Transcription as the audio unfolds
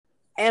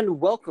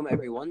And welcome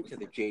everyone to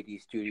the JD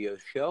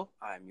Studios show.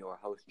 I'm your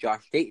host,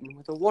 Josh Dayton,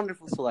 with a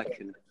wonderful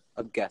selection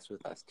of guests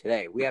with us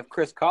today. We have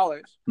Chris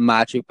Collars.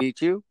 Machu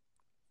Picchu.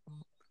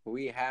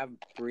 We have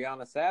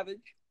Brianna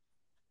Savage.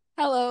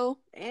 Hello.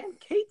 And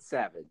Kate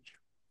Savage.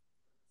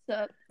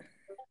 What's up?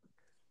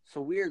 So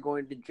we are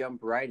going to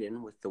jump right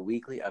in with the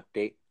weekly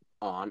update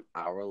on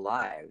our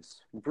lives.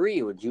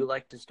 Bree, would you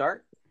like to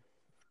start?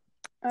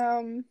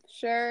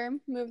 Sure.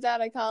 Moved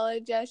out of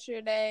college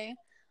yesterday.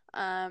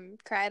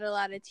 Cried a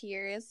lot of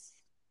tears.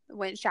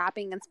 Went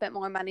shopping and spent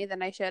more money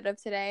than I should have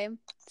today.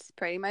 That's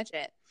pretty much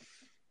it.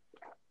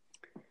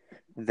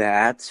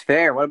 That's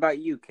fair. What about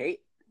you, Kate?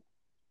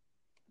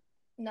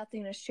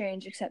 Nothing has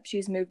changed except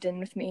she's moved in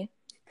with me.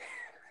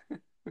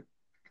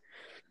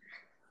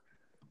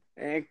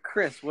 And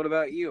Chris, what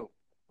about you?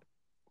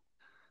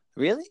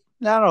 Really?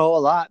 Not a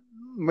whole lot.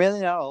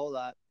 Really not a whole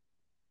lot.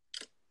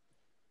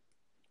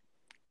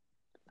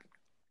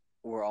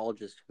 We're all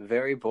just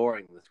very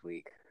boring this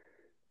week.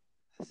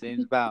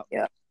 Seems about.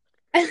 Yeah.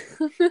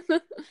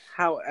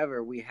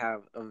 However, we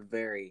have a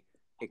very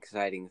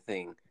exciting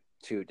thing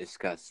to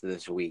discuss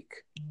this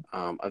week.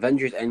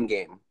 Avengers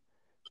Endgame,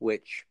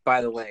 which,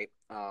 by the way,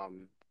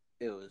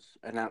 it was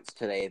announced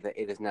today that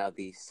it is now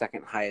the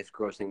second highest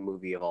grossing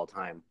movie of all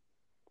time.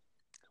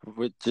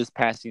 We're just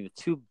passing the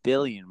 2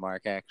 billion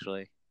mark,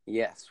 actually.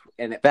 Yes.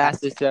 And it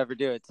fastest to ever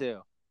do it,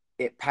 too.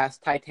 It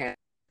passed Titanic,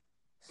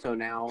 so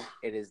now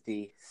it is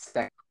the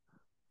second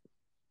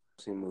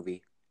grossing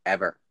movie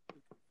ever.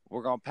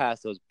 We're going to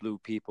pass those blue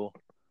people.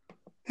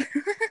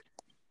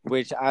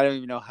 Which I don't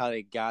even know how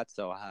they got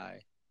so high.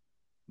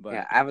 But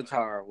yeah,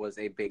 Avatar was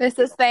a big There's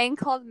this thing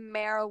called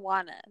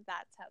marijuana.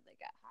 That's how they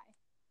got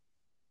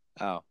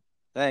high. Oh,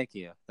 thank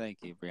you. Thank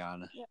you,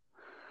 Brianna. Yeah.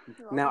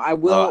 Now, I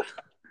will,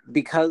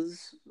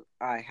 because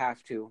I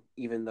have to,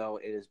 even though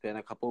it has been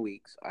a couple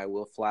weeks, I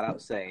will flat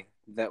out say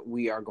that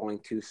we are going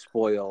to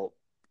spoil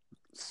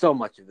so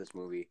much of this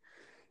movie.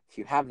 If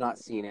you have not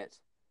seen it,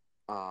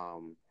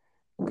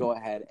 go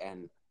ahead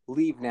and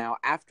leave now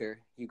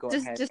after you go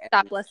ahead. Just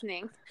stop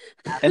listening.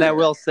 And I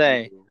will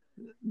say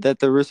that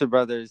the Russo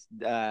brothers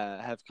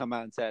have come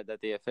out and said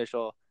that the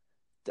official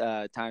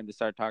time to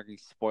start talking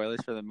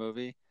spoilers for the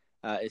movie,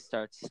 it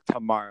starts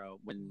tomorrow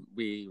when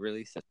we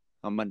release it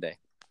on Monday.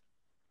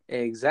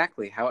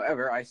 Exactly.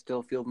 However, I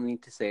still feel the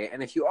need to say it.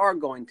 And if you are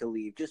going to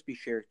leave, just be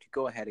sure to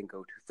go ahead and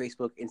go to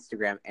Facebook,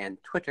 Instagram, and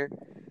Twitter.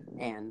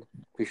 And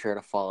be sure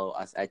to follow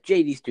us at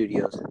JD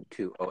Studios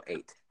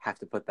 208. Have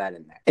to put that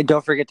in there. And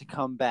don't forget to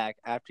come back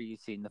after you've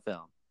seen the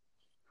film.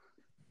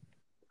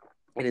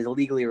 It is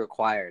legally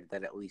required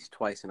that at least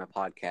twice in a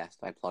podcast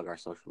I plug our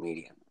social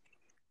media.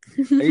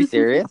 Are you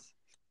serious?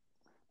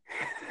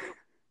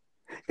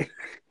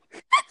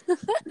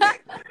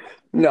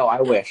 No,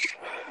 I wish.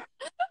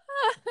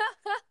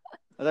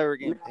 I thought we were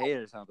getting paid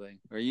or something.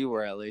 Or you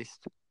were, at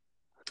least.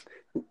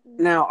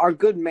 Now, our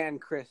good man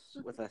Chris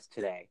with us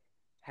today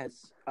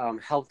has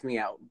helped me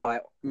out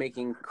by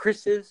making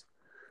Chris's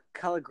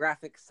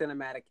calligraphic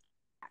cinematic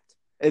chat.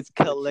 It's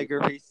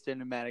calligraphy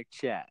cinematic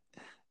chat.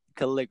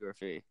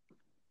 Calligraphy.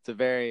 It's a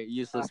very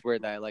useless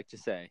word that I like to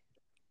say.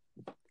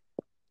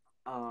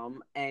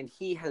 And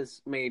he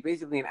has made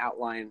basically an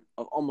outline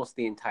of almost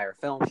the entire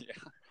film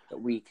that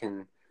we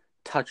can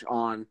touch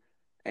on.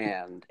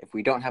 And if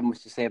we don't have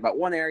much to say about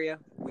one area,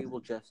 we will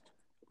just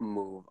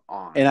move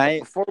on. And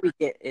before we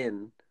get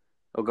in,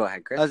 go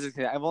ahead, Chris. I was just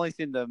kidding. I've only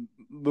seen the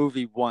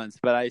movie once,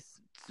 but I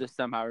just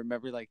somehow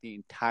remember like the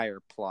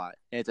entire plot.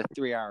 And it's a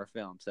 3-hour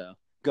film, so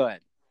go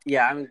ahead.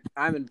 Yeah,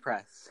 I'm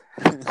impressed.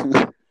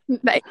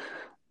 Nice.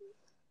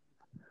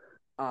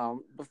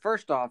 But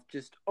first off,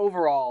 just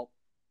overall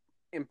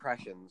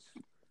impressions.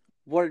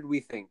 What did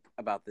we think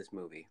about this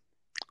movie?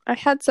 I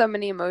had so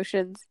many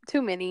emotions.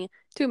 Too many.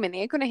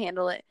 I couldn't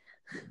handle it.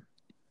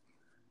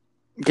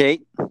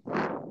 Kate?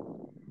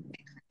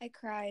 I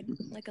cried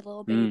like a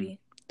little baby.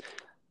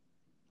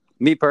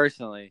 Me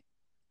personally,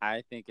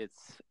 I think it's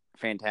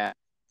fantastic.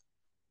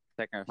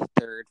 Second or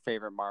third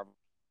favorite Marvel.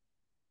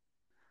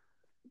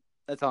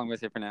 That's all I'm going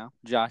to say for now.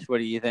 Josh, what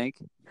do you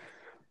think?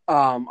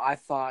 I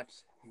thought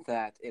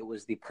that it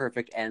was the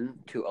perfect end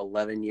to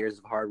 11 years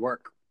of hard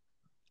work.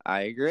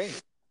 I agree.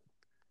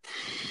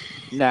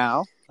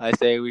 Now, I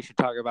say we should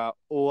talk about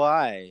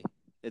why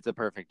it's a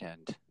perfect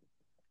end.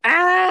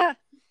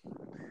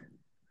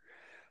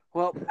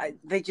 Well,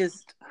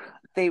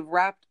 they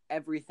wrapped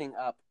everything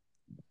up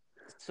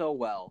so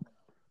well.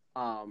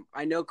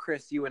 I know,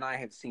 Chris, you and I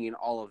have seen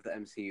all of the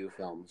MCU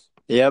films.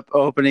 Yep,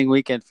 opening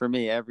weekend for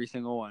me, every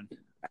single one.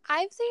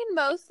 I've seen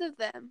most of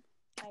them.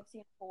 I've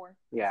seen 4.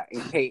 Yeah,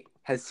 and Kate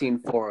has seen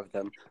 4 of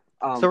them.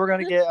 So we're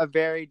going to get a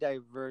very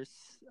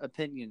diverse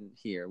opinion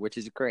here, which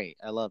is great.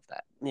 I love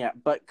that. Yeah,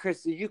 but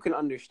Chris, you can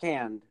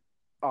understand,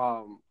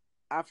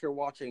 after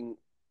watching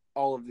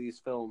all of these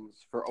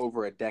films for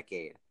over a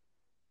decade,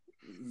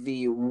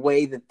 the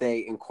way that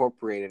they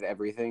incorporated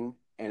everything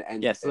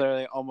and yes,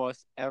 literally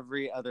almost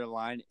every other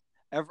line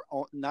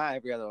not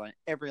every other line.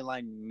 Every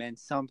line meant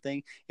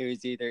something. It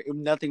was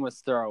nothing was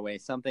throwaway.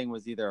 Something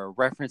was either a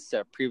reference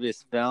to a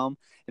previous film,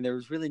 and there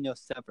was really no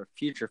setup for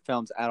future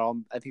films at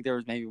all. I think there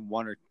was maybe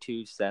one or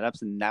two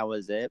setups, and that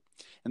was it.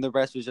 And the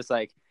rest was just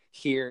like,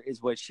 here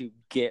is what you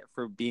get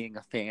for being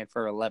a fan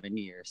for 11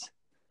 years.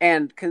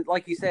 And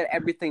like you said,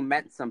 everything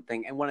meant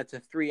something. And when it's a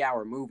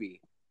 3-hour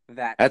movie,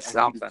 that's a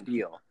something. huge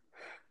deal.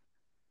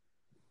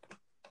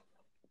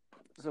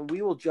 So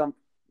we will jump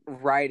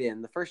right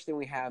in. The first thing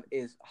we have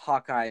is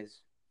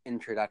Hawkeye's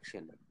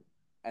introduction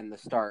and the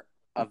start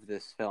of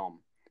this film.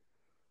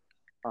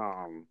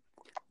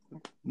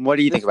 What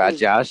do you think about it,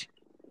 Josh?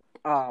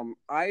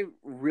 I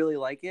really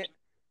like it.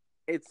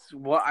 It's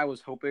what I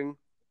was hoping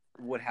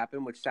would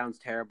happen, which sounds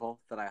terrible,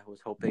 that I was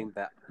hoping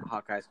that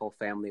Hawkeye's whole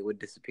family would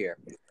disappear.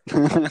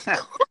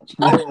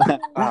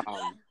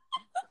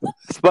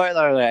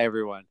 Spoiler alert,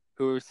 everyone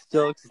who's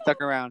still stuck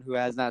around who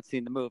has not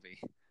seen the movie.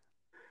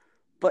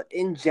 But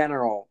in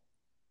general,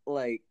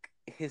 like,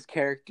 his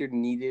character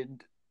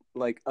needed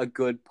like a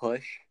good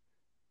push,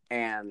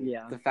 and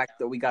the fact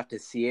that we got to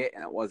see it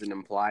and it wasn't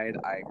implied,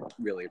 I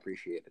really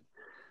appreciated.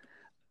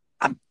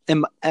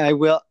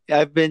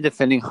 I've been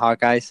defending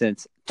Hawkeye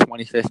since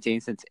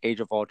 2015, since Age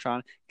of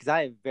Ultron, because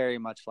I have very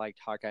much liked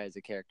Hawkeye as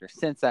a character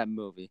since that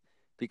movie,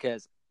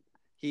 because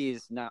he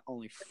is not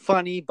only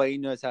funny, but he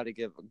knows how to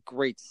give a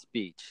great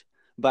speech.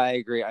 But I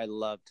agree, I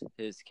loved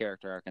his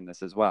character arc in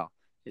this as well,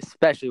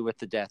 especially with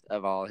the death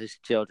of all his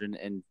children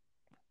and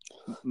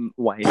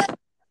wife.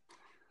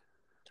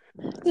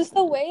 Just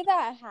the way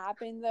that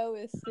happened, though,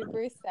 is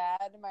super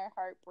sad. My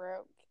heart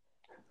broke.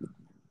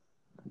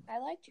 I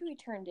liked who he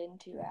turned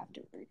into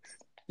afterwards.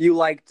 You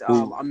liked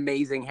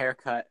amazing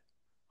haircut,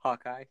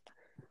 Hawkeye?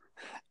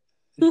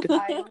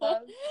 I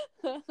love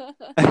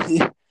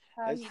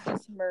how he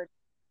just murdered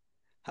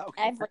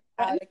everyone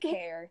out of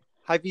care.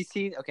 Have you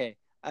seen? Okay,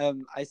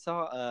 I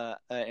saw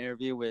an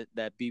interview with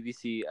that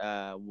BBC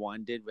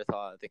One did with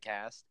the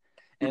cast,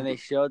 and they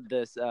showed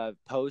this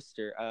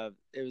poster of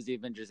it was the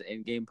Avengers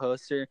Endgame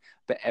poster,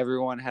 but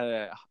everyone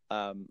had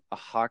a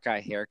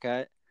Hawkeye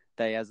haircut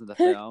that he has in the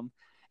film.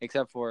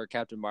 Except for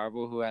Captain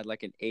Marvel, who had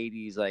like an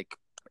 80s like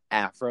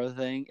afro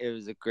thing. It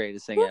was the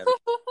greatest thing ever.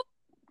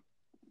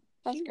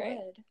 That's great.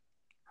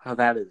 Oh,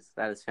 that is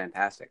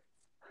fantastic.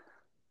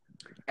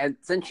 And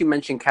since you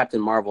mentioned Captain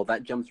Marvel,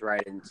 that jumps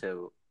right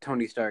into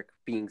Tony Stark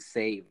being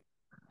saved.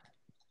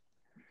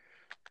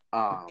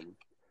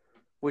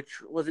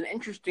 Which was an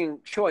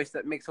interesting choice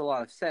that makes a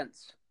lot of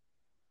sense.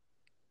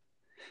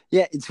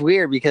 Yeah, it's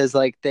weird because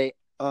like they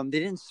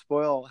didn't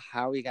spoil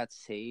how he got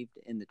saved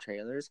in the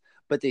trailers,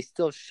 but they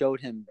still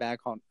showed him back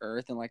on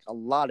Earth in like a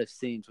lot of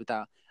scenes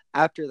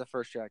after the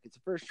first trailer. Because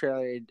the first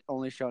trailer it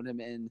only showed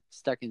him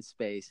stuck in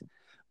space,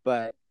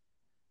 but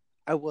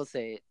I will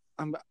say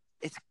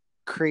it's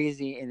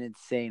crazy and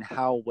insane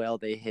how well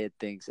they hid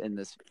things in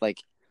this,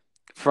 like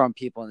from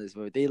people in this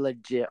movie. They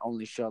legit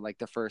only showed like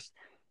the first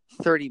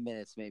 30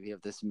 minutes maybe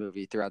of this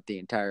movie throughout the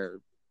entire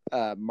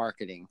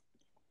marketing.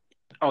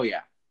 Oh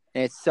yeah,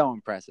 and it's so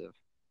impressive.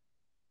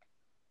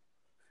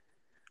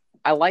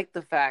 I like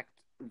the fact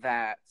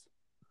that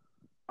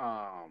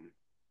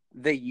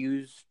they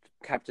used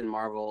Captain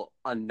Marvel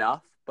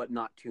enough, but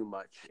not too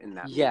much in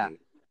that movie.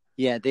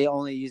 Yeah, they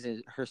only used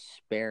her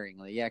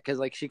sparingly. Yeah, because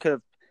like she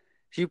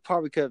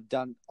probably could have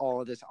done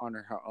all of this on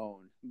her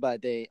own,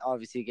 but they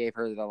obviously gave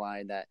her the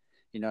line that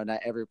not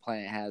every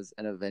planet has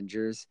an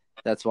Avengers.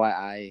 That's why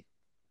I,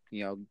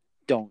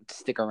 don't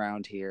stick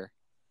around here.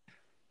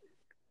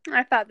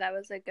 I thought that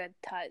was a good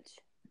touch.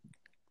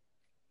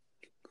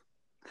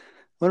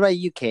 What about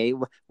you, Kate?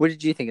 What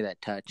did you think of that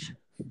touch?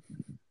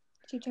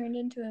 She turned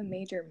into a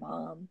major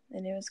mom,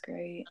 and it was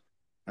great.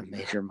 A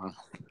major mom.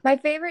 My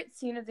favorite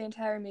scene of the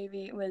entire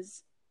movie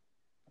was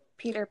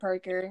Peter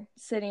Parker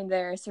sitting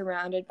there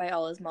surrounded by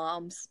all his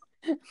moms.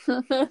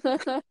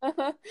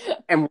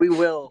 And we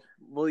will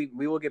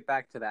get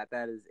back to that.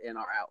 That is in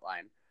our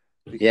outline.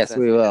 Yes,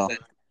 we will.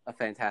 A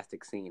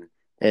fantastic scene.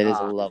 It is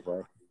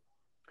lovely.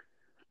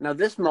 Now,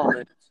 this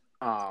moment,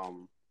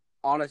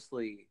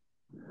 honestly,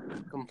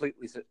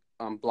 completely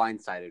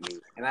blindsided me,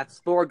 and that's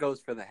Thor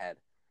goes for the head.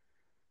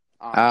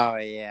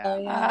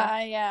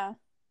 Yeah.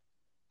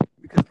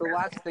 Because the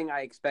last thing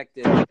I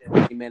expected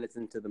 20 minutes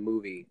into the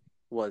movie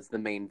was the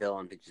main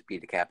villain to just be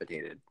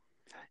decapitated.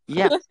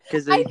 Yeah,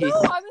 because I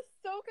was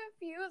so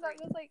confused. I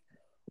was like,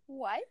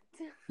 what?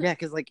 Yeah,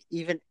 because like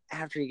even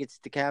after he gets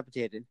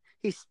decapitated,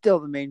 he's still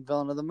the main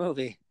villain of the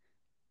movie.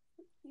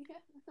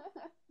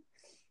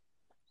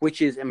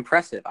 Which is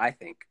impressive, I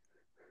think.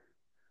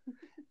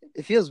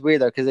 It feels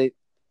weird though, because they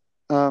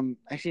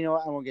actually, you know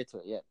what? I won't get to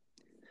it yet.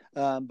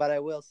 But I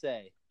will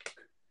say,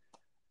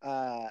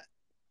 I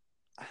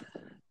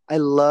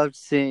loved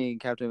seeing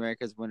Captain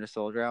America's Winter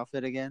Soldier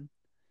outfit again.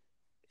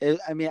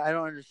 I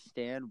don't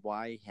understand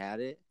why he had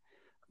it,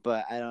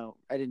 but I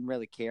didn't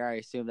really care. I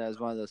assumed that was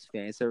one of those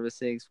fan service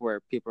things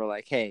where people are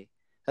like, "Hey,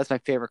 that's my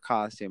favorite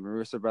costume," and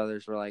Russo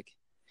brothers were like,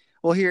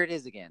 "Well, here it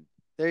is again.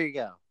 There you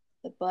go."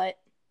 The butt.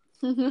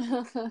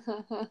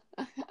 The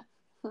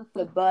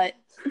butt.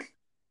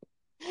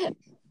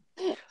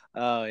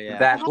 Oh yeah,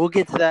 That we'll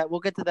get to that. We'll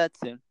get to that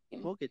soon.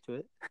 We'll get to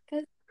it.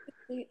 Because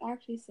they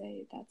actually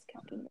say that's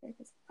Captain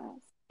America's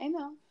ass. I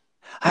know.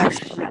 Ah,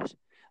 shit.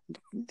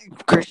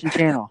 Christian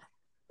channel.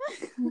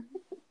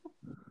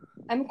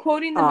 I'm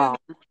quoting the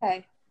movie.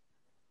 Okay.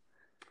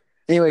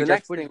 Anyway, the Josh,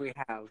 next thing we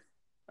have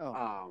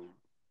Oh.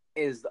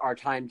 is our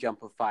time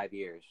jump of 5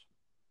 years.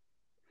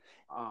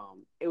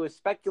 It was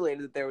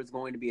speculated that there was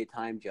going to be a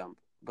time jump,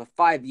 but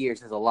 5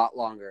 years is a lot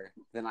longer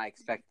than I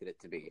expected it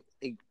to be.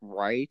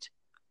 Right.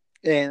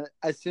 And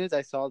as soon as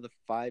I saw the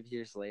 5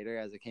 years later,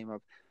 as it came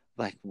up,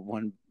 like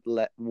one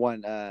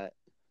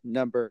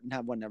number,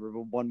 not one number,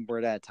 but one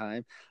word at a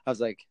time, I was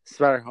like,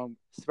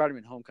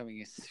 Spider-Man Homecoming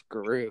is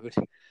screwed.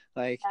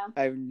 Like, Yeah.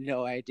 I have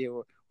no idea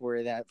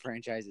where that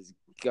franchise is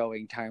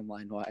going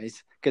timeline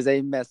wise, because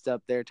they messed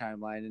up their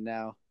timeline, and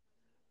now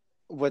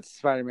what's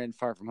Spider-Man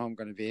Far From Home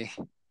going to be?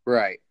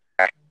 Right.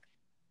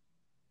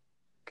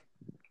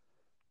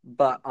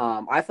 But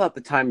I thought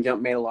the time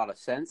jump made a lot of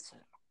sense.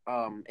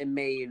 It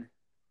made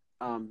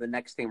the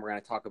next thing we're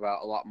going to talk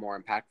about a lot more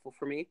impactful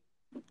for me.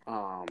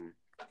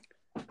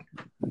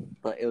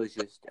 But it was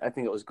just, I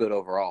think it was good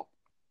overall.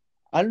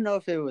 I don't know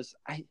if it was.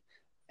 I'm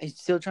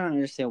still trying to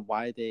understand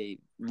why it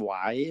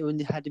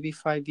had to be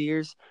 5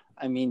 years.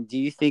 I mean, do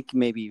you think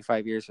maybe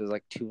 5 years was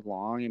like too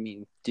long? I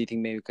mean, do you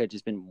think maybe it could have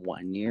just been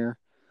 1 year?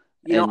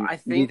 I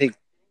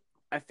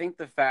think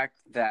the fact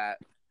that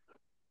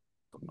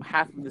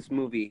half of this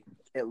movie,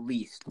 at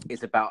least,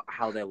 is about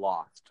how they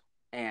lost,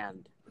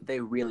 and they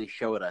really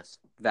showed us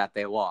that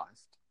they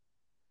lost.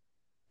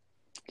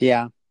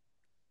 Yeah,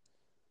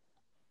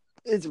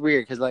 it's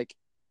weird because like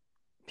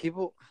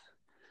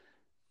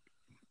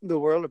the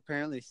world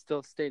apparently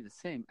still stayed the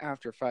same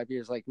after 5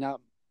 years. Like now,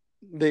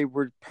 they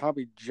were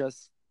probably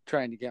just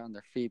trying to get on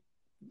their feet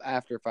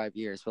after 5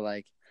 years, but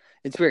like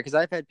it's weird because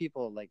I've had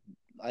people like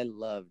I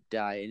love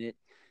die, and it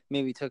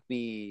maybe took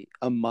me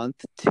a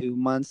month, 2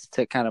 months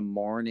to kind of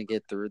mourn and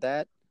get through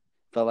that.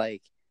 But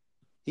like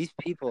these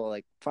people,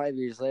 like 5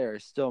 years later, are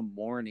still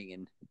mourning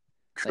and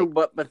True,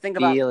 like, but think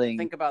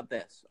about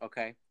this,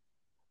 okay?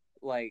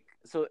 Like,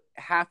 so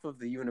half of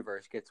the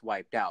universe gets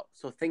wiped out.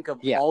 So think of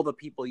all the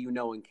people you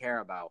know and care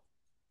about,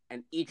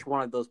 and each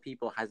one of those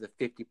people has a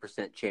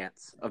 50%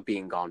 chance of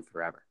being gone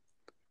forever.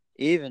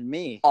 Even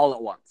me. All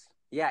at once.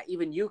 Yeah,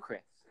 even you,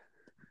 Chris.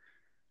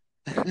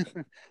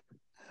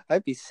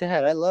 I'd be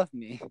sad. I love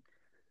me.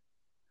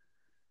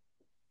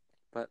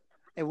 But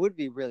it would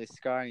be really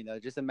scarring, though.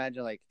 Just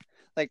imagine, like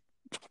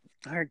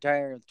our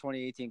entire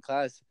 2018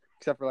 class,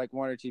 except for like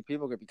 1 or 2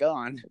 people, could be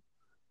gone.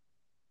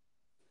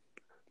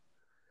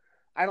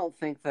 I don't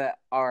think that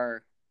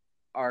our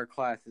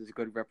class is a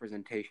good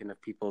representation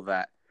of people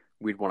that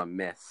we'd want to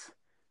miss.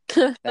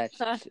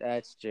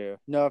 That's true.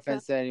 No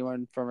offense to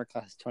anyone from our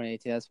class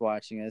 2018 that's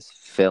watching us.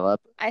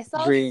 Philip. I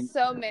saw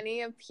so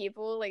many of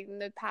people like in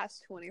the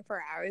past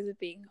 24 hours of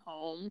being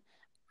home.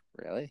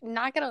 Really?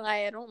 Not gonna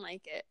lie, I don't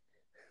like it.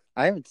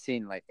 I haven't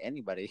seen like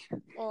anybody.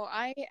 Well,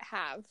 I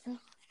have.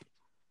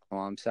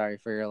 Well, I'm sorry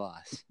for your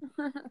loss.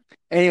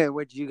 Anyway,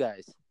 what did you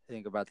guys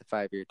think about the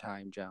 5-year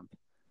time jump?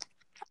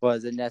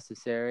 Was it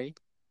necessary?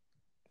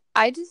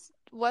 I just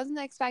wasn't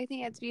expecting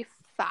it to be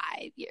 5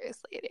 years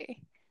later.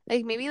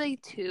 Like maybe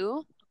like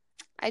 2.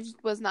 I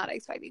just was not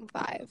expecting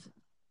 5.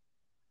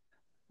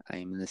 I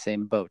am in the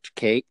same boat.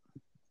 Kate?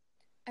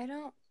 I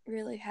don't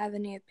really have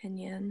any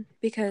opinion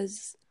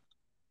because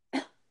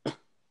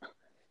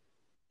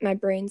my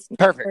brain's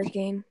not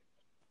working.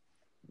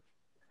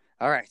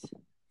 All right.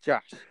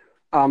 Josh.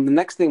 The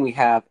next thing we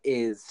have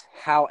is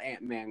how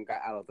Ant-Man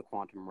got out of the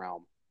quantum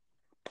realm.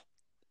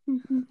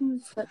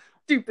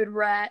 Stupid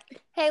rat.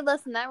 Hey,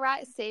 listen, that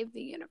rat saved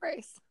the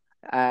universe.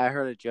 I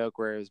heard a joke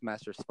where it was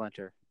Master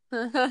Splinter.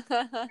 And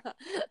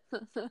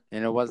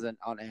it wasn't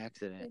on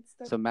accident.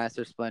 So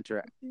Master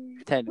Splinter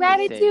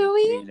technically saved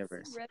the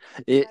universe.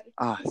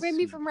 Bring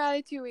me from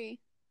Ratatouille.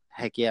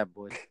 Heck yeah,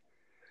 boy.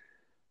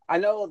 I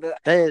know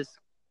that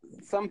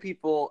some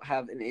people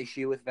have an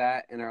issue with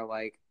that and are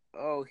like,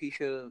 oh, he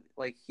should have,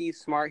 like, he's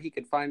smart, he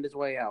could find his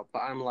way out. But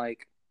I'm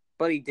like,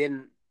 but he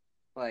didn't.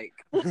 Like,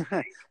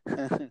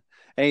 and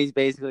he's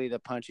basically the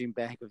punching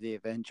bag of the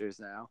Avengers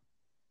now.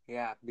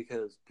 Yeah,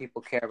 because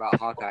people care about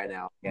Hawkeye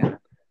now. Yeah,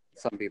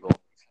 some people.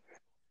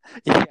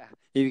 Yeah,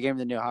 he became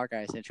the new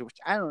Hawkeye essentially, which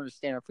I don't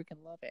understand. I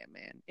freaking love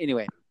Ant-Man.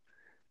 Anyway,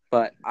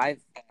 but I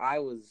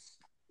was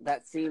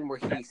that scene where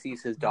he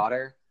sees his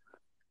daughter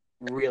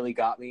really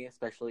got me,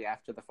 especially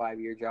after the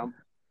 5-year jump.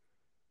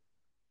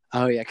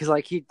 Oh yeah, because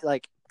he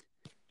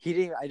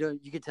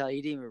didn't. You could tell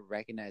he didn't even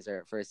recognize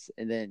her at first,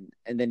 and then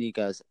he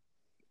goes,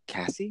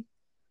 Cassie?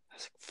 I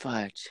was like,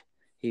 fudge.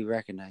 He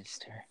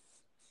recognized her.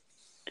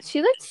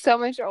 She looked so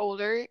much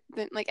older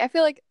than, like, I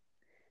feel like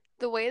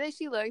the way that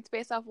she looked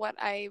based off what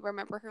I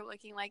remember her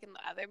looking like in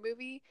the other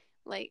movie,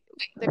 like,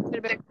 there could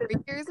have been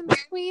 3 years in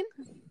between.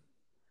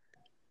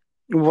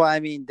 Well, I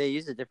mean, they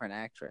used a different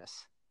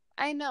actress.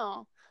 I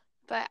know,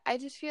 but I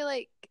just feel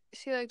like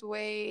she looked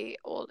way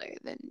older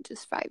than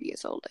just 5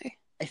 years older.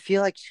 I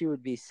feel like she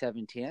would be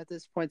 17 at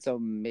this point, so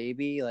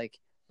maybe, like,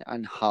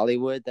 on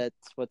Hollywood,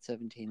 that's what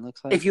 17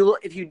 looks like. If you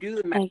do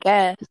the math, I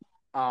guess.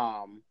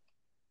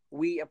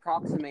 We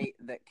approximate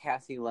that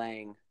Cassie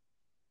Lang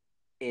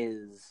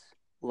is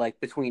like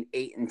between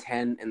 8 and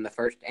 10 in the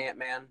first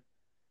Ant-Man.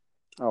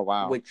 Oh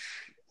wow! Which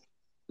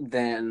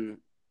then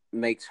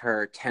makes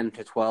her 10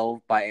 to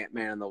 12 by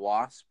Ant-Man and the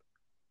Wasp,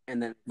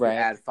 and then if you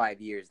add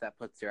 5 years, that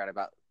puts her at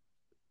about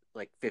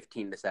like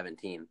 15 to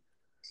 17.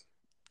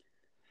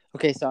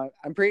 Okay, so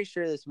I'm pretty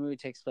sure this movie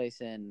takes place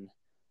in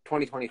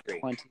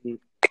 2023.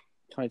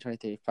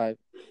 2023. 5.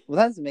 Well,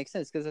 that doesn't make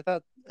sense because I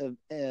thought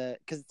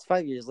because it's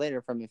 5 years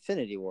later from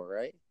Infinity War,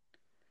 right?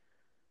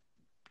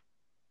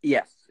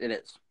 Yes, it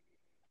is.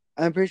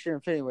 I'm pretty sure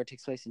Infinity War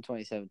takes place in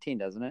 2017,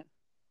 doesn't it?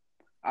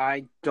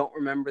 I don't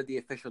remember the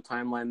official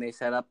timeline they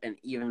set up, and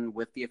even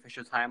with the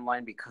official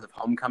timeline, because of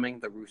Homecoming,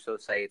 the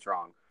Russos say it's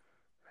wrong.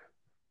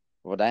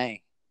 Well, dang.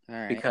 All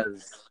right.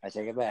 Because I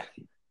take it back.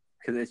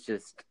 Because it's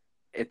just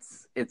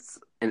it's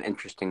an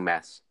interesting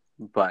mess,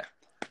 but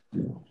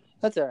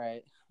that's all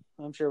right.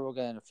 I'm sure we'll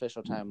get an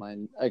official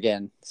timeline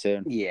again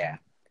soon. Yeah.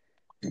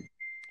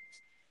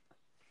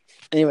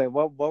 Anyway,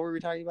 what were we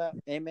talking about?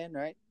 Ant-Man,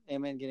 right?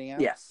 Ant-Man getting out?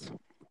 Yes.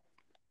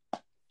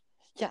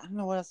 Yeah, I don't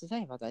know what else to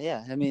say about that.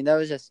 Yeah, I mean, that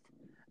was just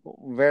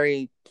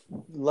very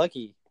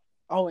lucky.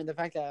 Oh, and the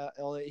fact that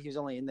he was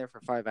only in there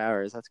for 5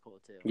 hours, that's cool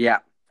too. Yeah.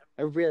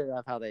 I really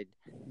love how they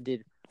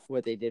did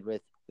what they did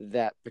with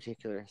that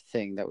particular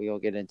thing that we will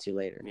get into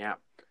later. Yeah.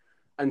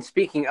 And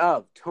speaking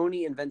of,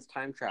 Tony invents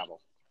time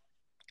travel.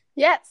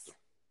 Yes.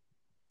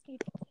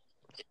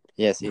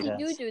 Yes, he does.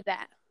 You do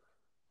that.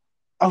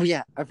 Oh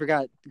yeah, I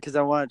forgot because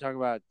I want to talk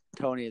about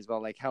Tony as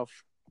well, like how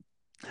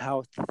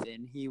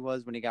thin he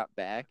was when he got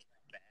back.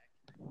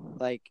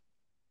 Like,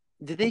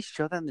 did they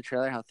show that in the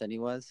trailer how thin he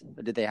was,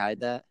 or did they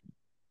hide that?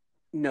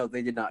 No,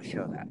 they did not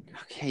show that.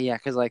 Okay, yeah,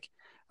 because like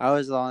I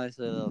was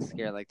honestly a little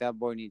scared. Like that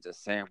boy needs a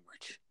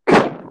sandwich.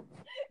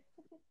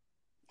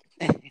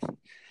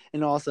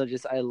 And also,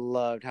 just I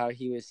loved how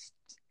he was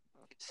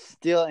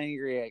still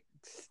angry at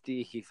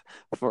Steve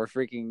for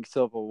freaking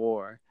Civil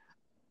War.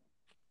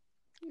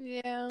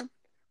 Yeah.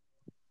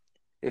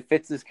 It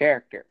fits his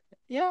character.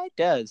 Yeah, it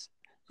does.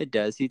 It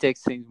does. He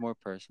takes things more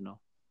personal.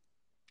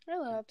 I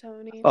love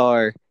Tony.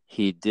 Or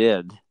he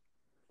did.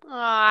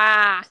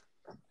 Ah.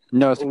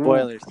 No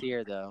spoilers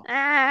here, though.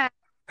 Ah.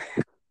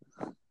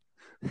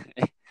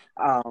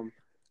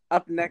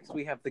 Up next,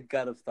 we have The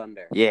Gut of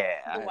Thunder. Yeah.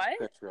 As What?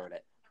 Chris wrote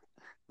it.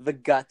 The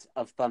Gut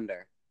of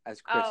Thunder,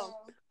 as Chris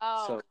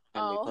so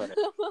kindly put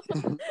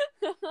it.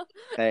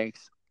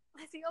 Thanks.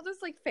 I see all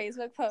those like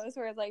Facebook posts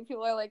where it's like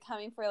people are like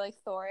coming for like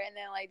Thor, and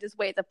then like just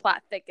wait, the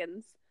plot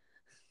thickens.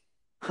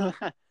 They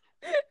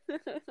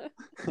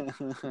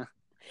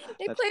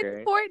played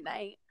great.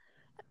 Fortnite.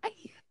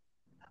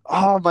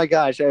 Oh my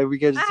gosh! We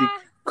got to see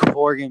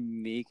Korg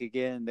and Meek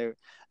again.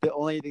 The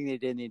only thing they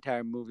did in the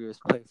entire movie was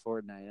play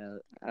Fortnite.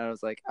 I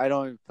was like, I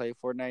don't even play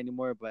Fortnite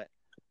anymore, but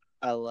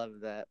I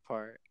love that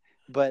part.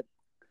 But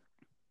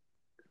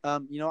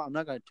I'm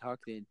not gonna talk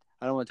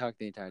I don't want to talk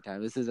the entire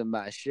time. This isn't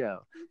my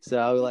show, so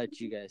I'll let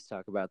you guys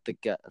talk about The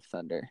Gut of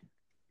Thunder.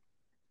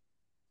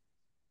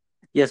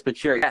 Yes,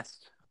 but you're a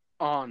guest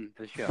on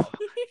the show.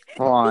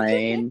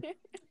 Fine.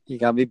 You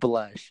got me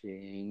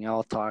blushing.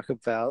 I'll talk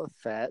about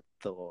Fat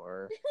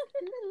Thor.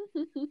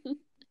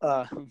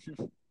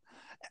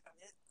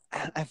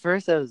 At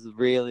first, I was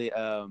really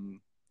I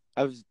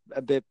was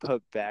a bit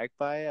put back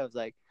by it. I was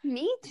like,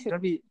 me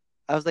too.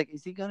 I was like,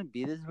 is he gonna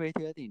be this way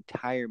throughout the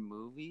entire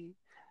movie?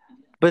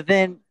 But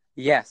then,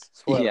 yes,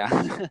 spoiler.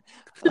 Yeah.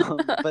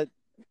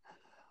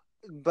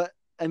 But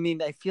I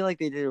mean, I feel like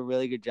they did a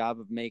really good job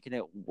of making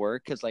it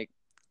work because, like,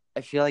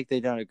 I feel like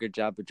they've done a good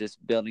job of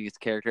just building his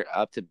character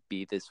up to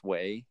be this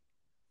way,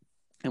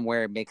 and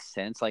where it makes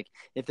sense. Like,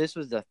 if this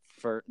was the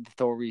first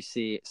Thor we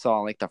saw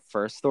like the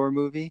first Thor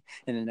movie,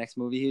 and the next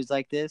movie he was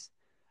like this,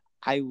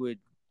 I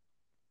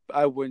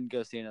wouldn't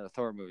go see another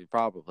Thor movie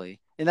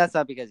probably. And that's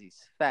not because he's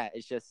fat.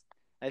 It's just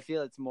I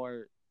feel it's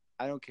more.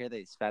 I don't care that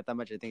he's fat that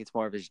much. I think it's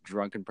more of his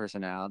drunken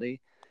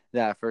personality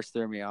that first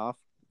threw me off.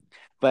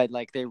 But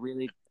like they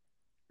really.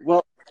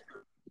 Well,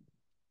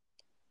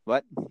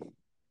 what?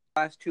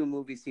 Last 2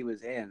 movies he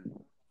was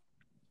in,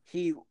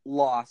 he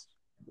lost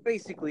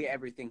basically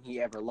everything he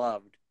ever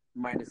loved,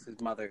 minus his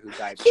mother who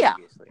died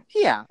previously.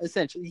 Yeah,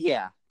 essentially,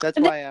 yeah. That's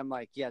why I'm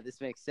like, yeah, this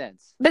makes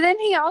sense. But then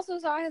he also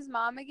saw his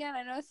mom again.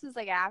 I know this is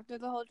like after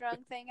the whole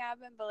drunk thing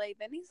happened, but like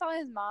then he saw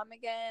his mom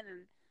again,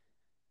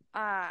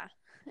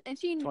 and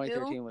she knew.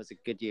 2013 was a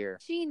good year.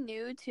 She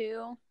knew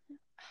too.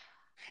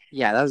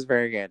 Yeah, that was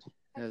very good.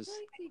 I feel like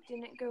they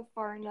didn't go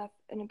far enough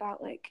in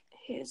about like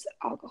his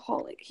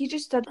alcoholic. He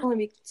just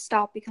suddenly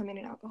stopped becoming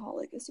an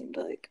alcoholic. It seemed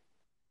like.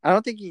 I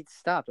don't think he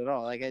stopped at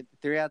all. Like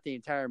throughout the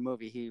entire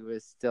movie, he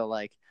was still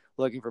like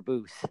looking for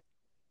booze.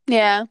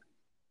 Yeah.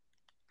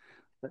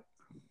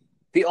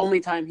 The only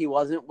time he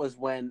wasn't was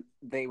when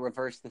they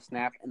reversed the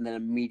snap, and then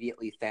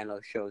immediately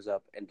Thanos shows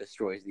up and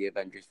destroys the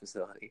Avengers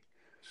facility.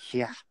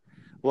 Yeah,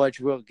 which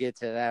we'll get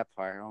to that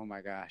part. Oh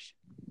my gosh.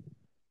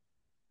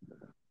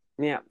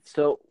 Yeah,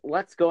 so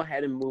let's go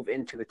ahead and move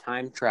into the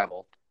time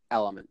travel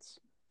elements.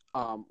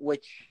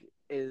 which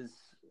is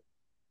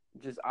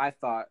just, I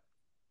thought,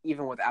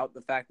 even without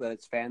the fact that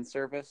it's fan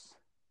service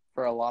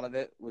for a lot of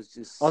it, was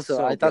just Also,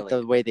 so I thought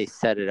brilliant. the way they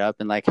set it up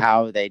and like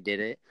how they did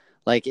it,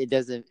 like it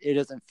doesn't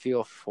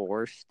feel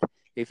forced.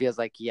 It feels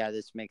like, yeah,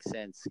 this makes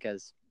sense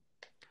because,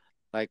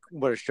 like,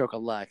 what a stroke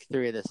of luck!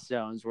 3 of the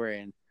stones were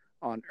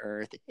on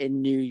Earth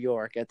in New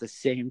York at the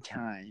same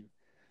time,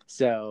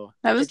 so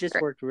That was it just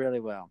great. worked really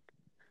well.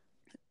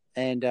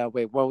 And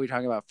wait, what were we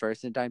talking about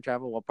first in time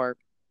travel? What part?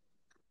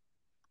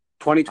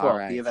 2012, All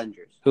right. The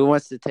Avengers. Who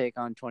wants to take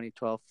on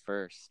 2012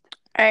 first?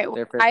 All right,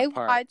 Their favorite I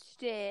part.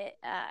 watched it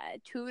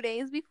 2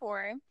 days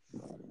before.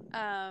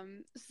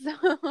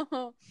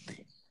 So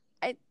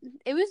it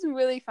was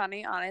really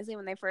funny, honestly,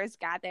 when they first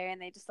got there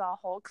and they just saw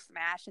Hulk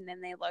smash, and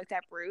then they looked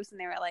at Bruce and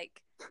they were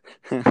like,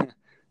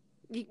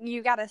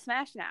 you gotta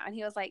smash now. And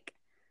he was like,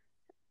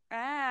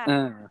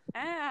 Rawr.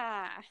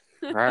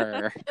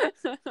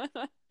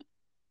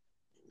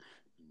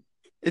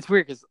 It's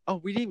weird because,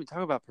 we didn't even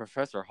talk about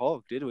Professor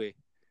Hulk, did we?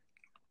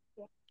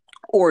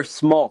 Or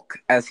Smulk,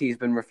 as he's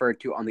been referred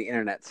to on the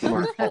internet.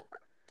 Smurf Hulk.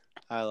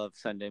 I love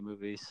Sunday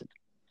movies.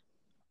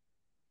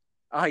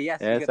 Oh,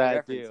 yes, you Yes, get the I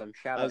reference. do.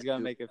 Shout I was out gonna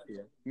to make a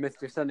few.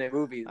 Mr. Sunday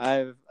Movies.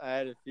 I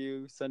had a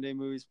few Sunday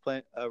movies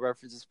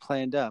references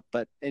planned up,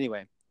 but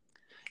anyway,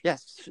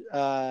 yes.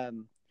 A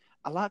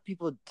lot of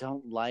people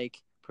don't like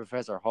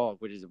Professor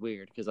Hulk, which is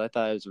weird because I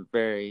thought it was a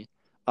very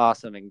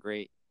awesome and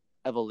great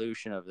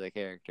evolution of the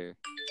character.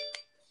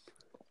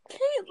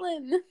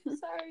 Caitlin,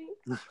 sorry.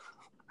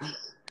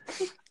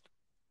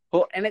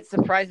 Well, and it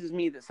surprises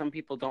me that some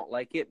people don't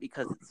like it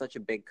because it's such a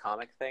big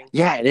comic thing.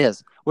 Yeah, it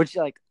is. Which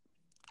like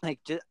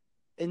just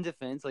in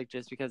defense, like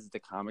just because it's a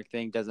comic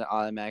thing doesn't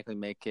automatically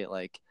make it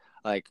like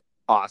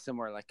awesome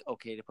or like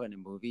okay to put in a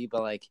movie,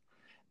 but like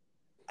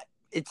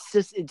it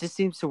just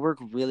seems to work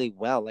really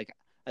well. Like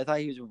I thought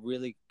he was a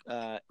really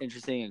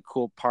interesting and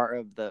cool part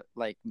of the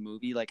like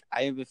movie. Like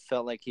I even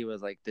felt like he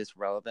was like this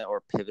relevant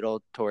or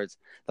pivotal towards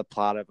the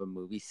plot of a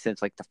movie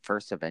since like the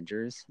first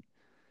Avengers.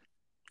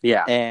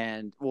 Yeah.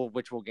 And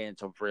which we'll get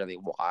into really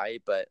why,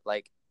 but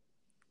like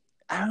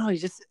I don't know, he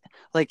just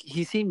like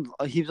he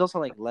was also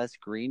like less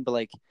green, but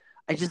like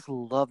I just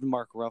loved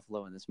Mark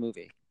Ruffalo in this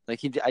movie.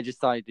 Like I just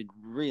thought he did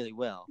really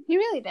well. He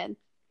really did.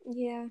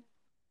 Yeah.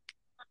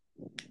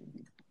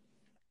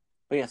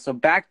 But yeah, so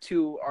back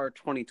to our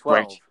 2012.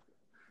 Right.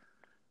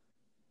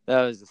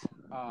 That was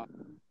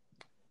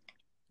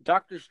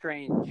Doctor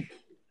Strange,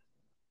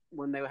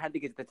 when they had to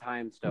get the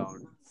Time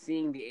Stone,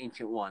 seeing the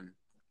Ancient One,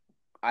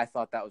 I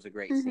thought that was a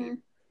great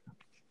scene.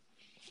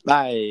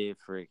 I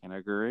freaking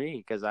agree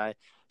because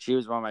she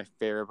was one of my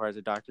favorite parts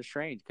of Doctor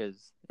Strange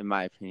because in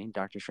my opinion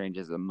Doctor Strange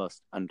is the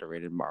most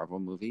underrated Marvel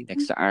movie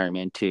next to Iron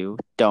Man 2.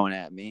 Don't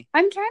at me.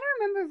 I'm trying to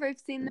remember if I've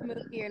seen the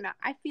movie or not.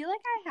 I feel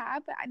like I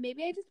have, but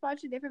maybe I just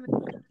watched a different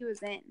movie he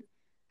was in.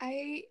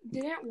 I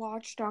didn't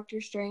watch Doctor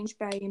Strange,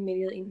 but I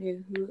immediately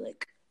knew who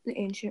like the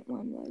Ancient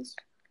One was.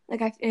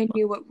 Like I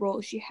knew what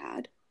role she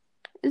had.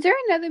 Is there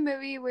another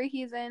movie where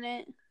he's in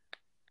it?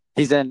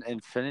 He's in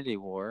Infinity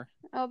War.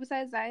 Oh,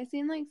 besides that, I've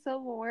seen like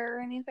Civil War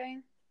or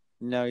anything.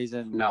 No, he's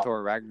in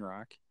Thor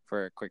Ragnarok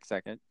for a quick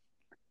second.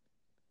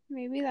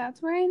 Maybe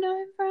that's where I know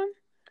him from.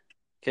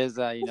 Because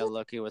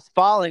Loki was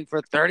falling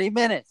for 30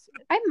 minutes.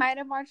 I might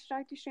have watched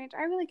Doctor Strange.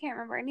 I really can't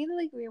remember. I need to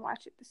like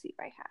rewatch it to see if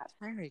I have.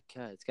 Very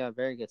good. It's got a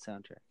very good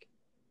soundtrack.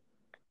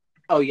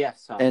 Oh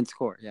yes, and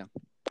score. Yeah.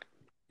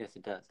 Yes,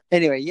 it does.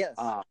 Anyway, yes.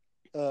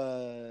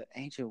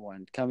 Ancient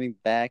One coming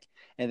back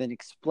and then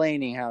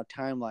explaining how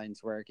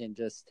timelines work and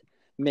just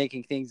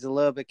making things a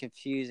little bit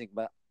confusing,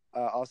 but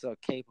also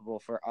capable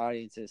for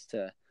audiences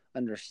to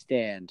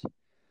understand.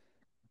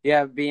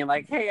 Yeah, being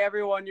like, "Hey,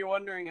 everyone, you're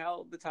wondering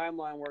how the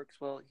timeline works.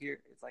 Well, here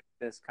it's like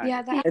this kind of."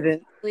 Yeah,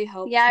 that really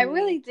helped. Yeah, I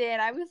really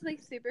did. I was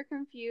like super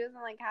confused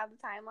on like how the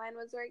timeline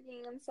was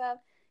working and stuff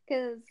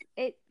because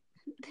I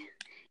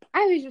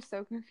was just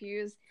so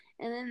confused.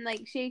 And then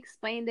like she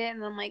explained it,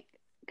 and I'm like,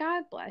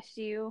 God bless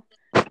you.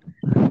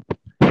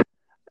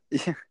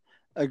 Yeah,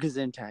 a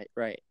Gesundheit,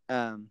 right?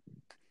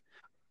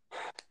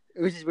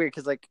 Which is weird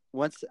because like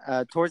once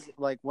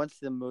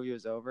the movie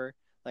was over,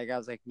 like I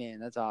was like, man,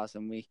 that's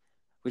awesome. We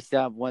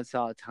still have one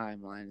solid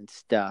timeline and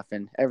stuff,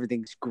 and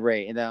everything's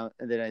great. And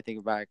then I think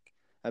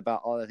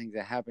about all the things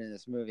that happened in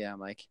this movie. I'm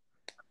like,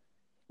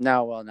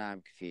 now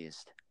I'm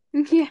confused.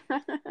 Yeah.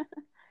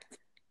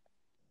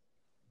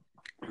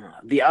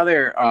 The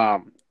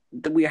other,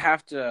 we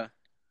have to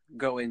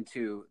go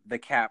into the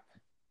Cap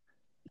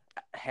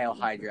Hail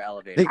Hydra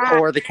elevator.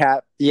 Or the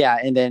Cap, yeah,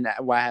 and then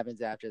what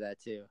happens after that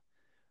too.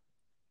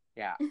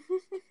 Yeah.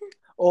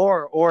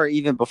 or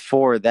even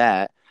before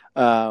that,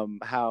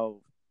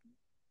 how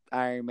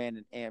Iron Man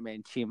and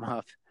Ant-Man team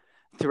up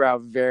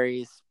throughout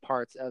various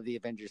parts of the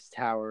Avengers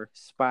Tower,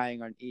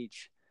 spying on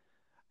each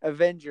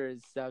Avenger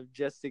and stuff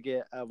just to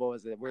get, what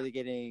was it? Were they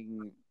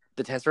getting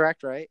the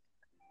Tesseract, right?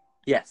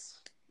 Yes.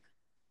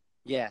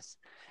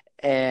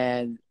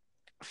 And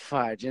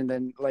fudge. And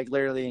then, like,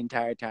 literally the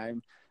entire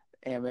time,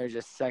 Ant-Man's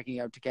just sucking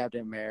up to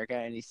Captain America,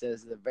 and he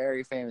says the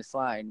very famous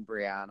line,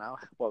 Brianna.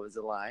 What was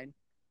the line?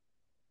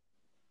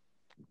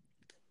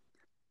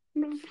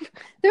 There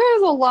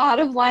was a lot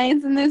of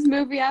lines in this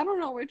movie. I don't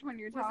know which one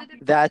you're talking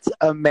about. That's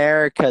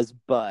America's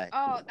butt.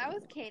 Oh, that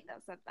was Kate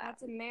that said that.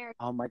 That's America.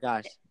 Oh my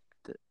gosh.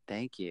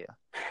 Thank you.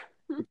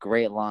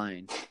 Great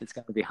line. It's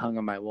got to be hung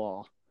on my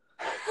wall.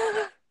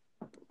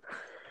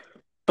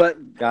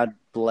 But God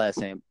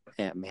bless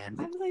Ant-Man.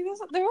 I was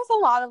like, there was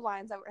a lot of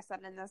lines that were said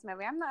in this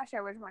movie. I'm not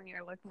sure which one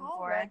you're looking Paul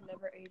for. Rudd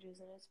never ages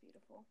and it's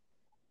beautiful.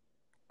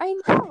 I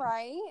know,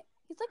 right?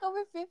 He's like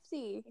over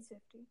 50. He's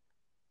 50.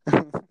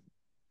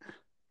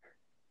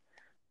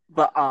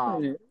 But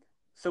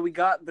so we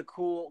got the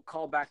cool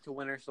callback to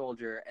Winter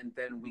Soldier, and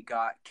then we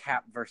got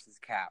Cap versus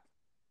Cap.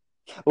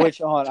 Which,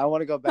 hold on, I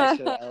want to go back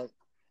to that.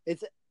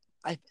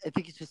 I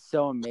think it's just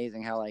so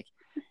amazing how, like,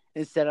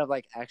 instead of,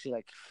 like, actually,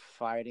 like,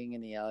 fighting in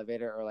the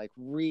elevator or, like,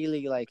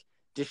 really, like,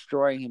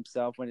 destroying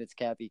himself when it's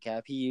Cap, he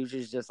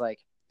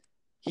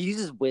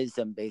uses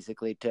wisdom,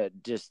 basically, to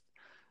just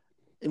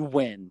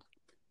win.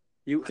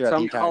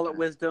 Some call it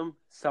wisdom,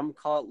 some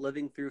call it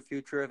living through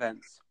future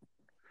events.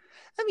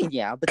 I mean,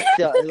 yeah, but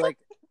still,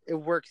 it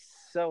works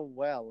so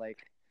well, like,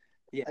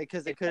 yeah,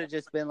 because it could have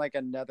just been like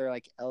another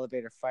like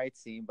elevator fight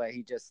scene, but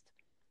he just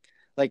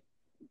like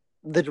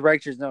the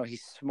directors know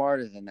he's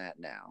smarter than that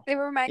now. It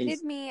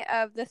reminded me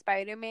of the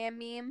Spider-Man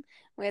meme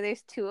where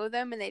there's two of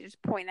them and they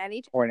just point at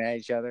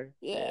each other.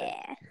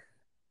 Yeah.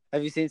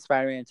 Have you seen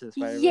Spider-Man Into the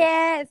Spider-Verse?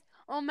 Yes.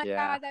 Oh my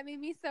God, that made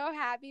me so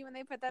happy when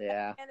they put that.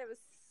 Yeah. And it was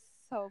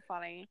so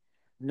funny.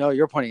 No,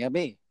 you're pointing at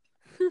me.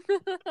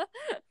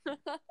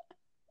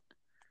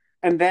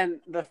 And then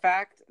the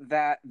fact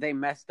that they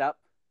messed up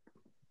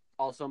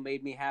also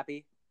made me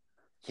happy.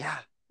 Yeah.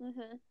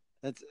 Mm-hmm.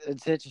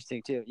 It's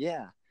interesting too.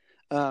 Yeah.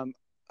 Are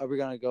we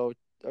gonna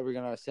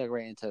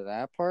segue into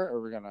that part, or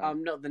are we gonna?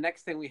 No. The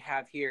next thing we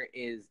have here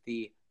is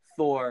the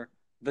Thor,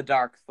 the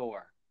Dark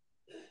Thor,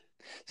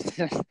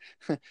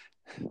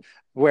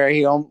 where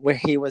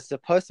he was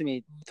supposed to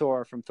meet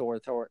Thor from Thor,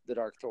 the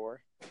Dark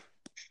Thor.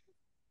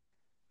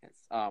 Yes.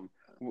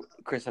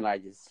 Chris and I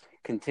just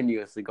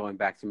continuously going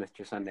back to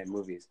Mr. Sunday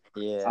movies.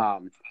 Yeah.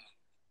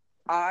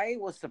 I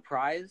was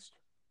surprised,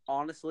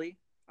 honestly.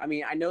 I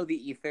mean, I know the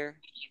ether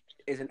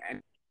is an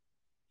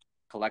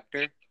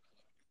collector,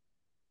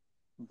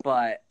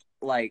 but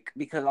like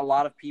because a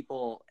lot of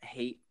people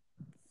hate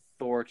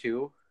Thor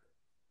 2,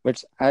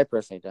 which I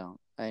personally don't.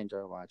 I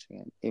enjoy watching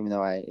it, even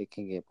though it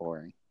can get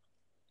boring.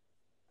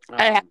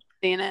 I haven't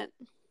seen it.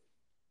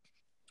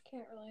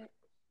 Can't relate.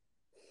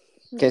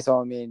 Okay,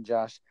 so me and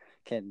Josh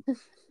can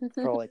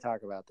probably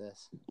talk about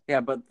this.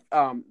 Yeah, but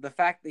the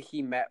fact that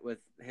he met with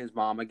his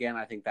mom again,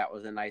 I think that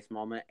was a nice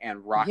moment.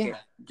 And Rocket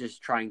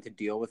just trying to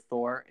deal with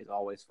Thor is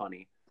always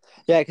funny.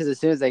 Yeah, because as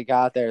soon as they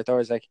got there, Thor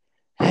was like,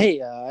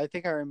 "Hey, I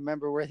think I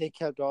remember where they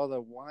kept all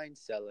the wine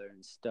cellar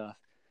and stuff."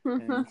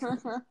 And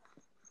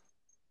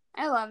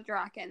I loved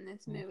Rocket in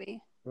this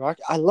movie.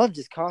 I loved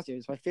his costume.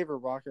 It's my favorite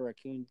Rocket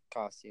Raccoon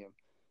costume.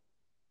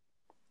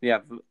 Yeah,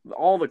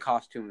 all the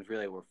costumes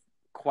really were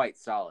quite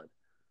solid.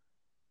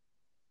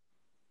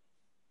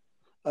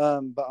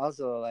 But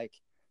also, like,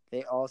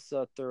 they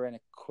also threw in a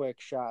quick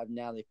shot of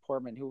Natalie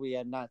Portman, who we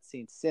had not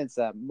seen since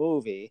that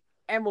movie.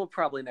 And we'll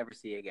probably never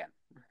see again.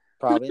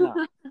 Probably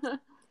not.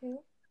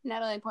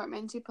 Natalie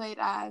Portman, she played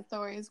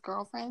Thor's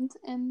girlfriend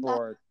in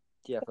for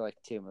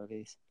like 2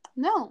 movies.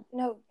 No,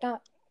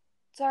 not.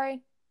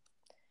 Sorry.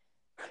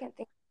 Can't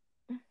think.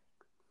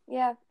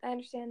 Yeah, I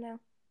understand now.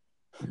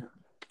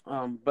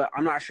 But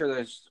I'm not sure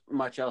there's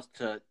much else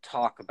to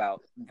talk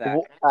about that.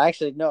 Well,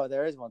 actually, no,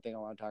 there is one thing I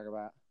want to talk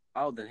about.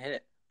 Oh, then hit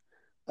it.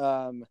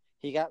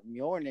 He got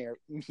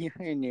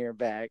Mjolnir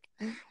back,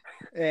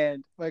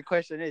 and my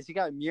question is, he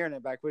got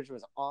Mjolnir back, which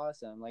was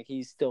awesome. Like,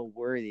 he's still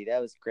worthy.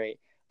 That was great.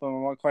 But my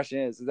one question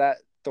is that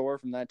Thor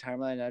from that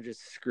timeline now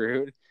just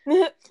screwed?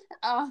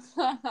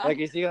 Like,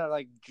 is he gonna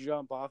like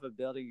jump off a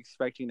building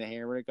expecting the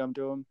hammer to come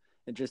to him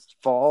and just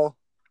fall?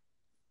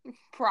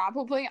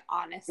 Probably,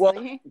 honestly.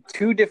 Well,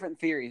 2 different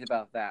theories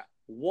about that.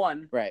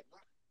 One, right,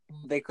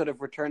 they could have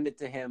returned it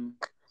to him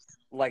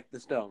like the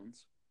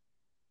stones.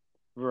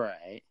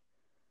 Right.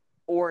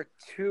 Or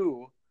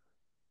 2,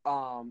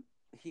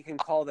 he can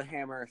call the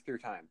hammer through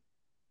time.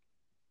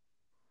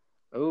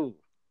 Ooh.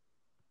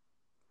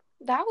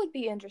 That would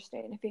be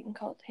interesting if he can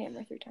call the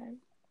hammer through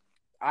time.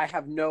 I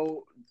have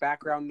no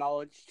background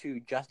knowledge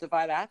to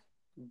justify that,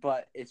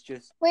 but it's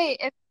just...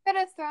 Wait, if he could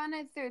have thrown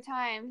it through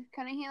time,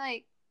 couldn't he,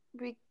 like,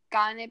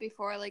 gotten it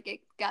before, like, it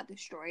got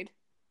destroyed?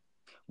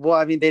 Well,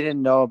 I mean, they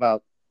didn't know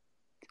about...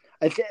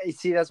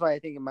 See, that's why I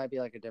think it might be,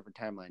 like, a different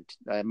timeline.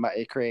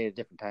 It created a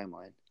different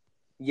timeline.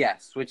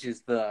 Yes, which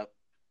is the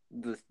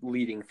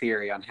leading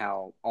theory on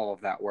how all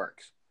of that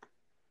works.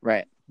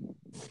 Right.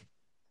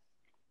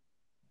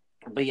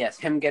 But yes,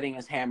 him getting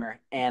his hammer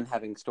and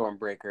having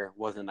Stormbreaker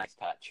was a nice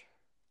touch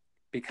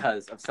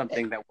because of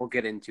something that we'll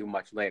get into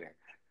much later.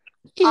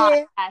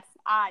 Yeah. Yes.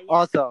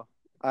 Also,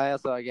 I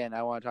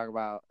want to talk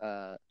about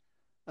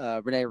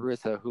Renee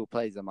Russo, who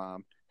plays the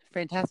mom.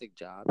 Fantastic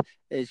job.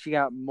 She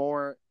got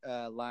more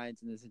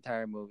lines in this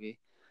entire movie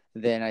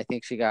than I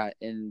think she got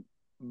in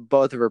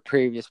both of her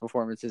previous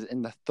performances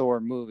in the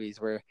Thor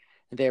movies, where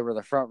they were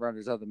the front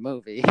runners of the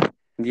movie.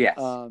 Yes.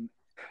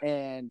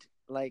 And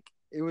like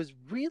it was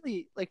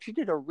really like she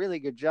did a really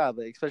good job,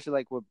 like, especially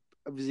like with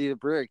it was either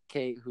Brie or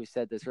Kate who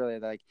said this earlier,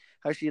 like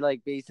how she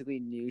like basically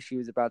knew she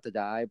was about to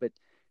die, but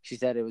she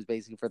said it was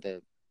basically for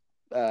the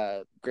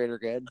greater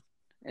good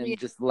and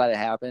just let it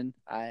happen.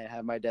 I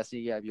have my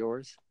destiny, you have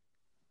yours.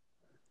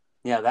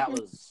 Yeah, that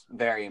was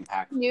very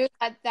impactful. Knew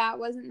that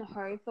wasn't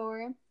her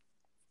Thor.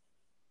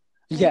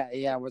 Yeah,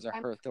 it was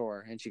her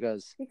Thor, and she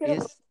goes,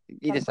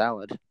 "Eat a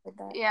salad."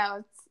 Yeah,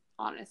 it's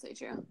honestly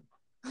true.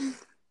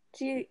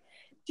 She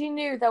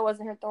knew that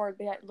wasn't her Thor,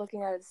 but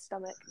looking at his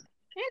stomach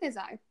And his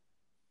eye.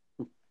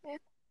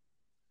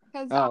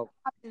 Because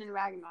happened in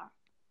Ragnarok.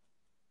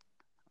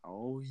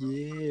 Oh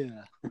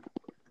yeah,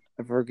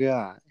 I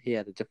forgot he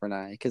had a different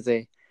eye because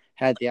they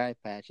had the eye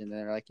patch, and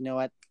they're like, you know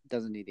what?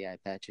 Doesn't need the eye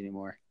patch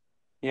anymore.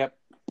 Yep.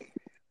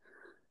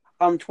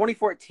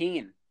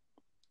 2014.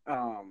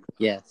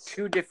 Yes.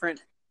 2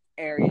 different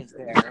areas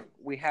there.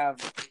 We have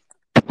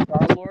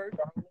Star-Lord.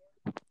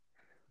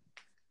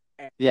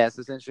 Yes,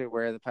 essentially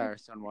where the Power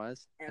Stone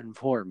was, and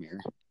Vormir.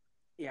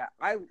 Yeah,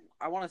 I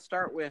want to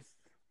start with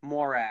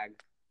Morag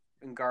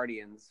and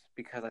Guardians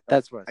because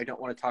I don't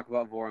want to talk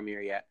about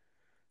Vormir yet.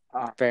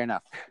 Fair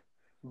enough.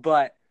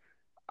 But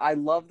I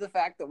love the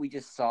fact that we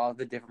just saw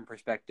the different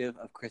perspective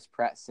of Chris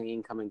Pratt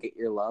singing "Come and Get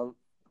Your Love."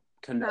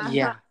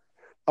 Yeah.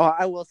 Oh,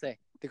 I will say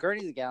the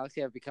Guardians of the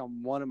Galaxy have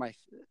become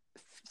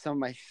some of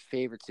my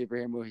favorite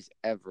superhero movies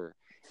ever,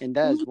 and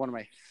that is one of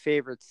my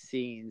favorite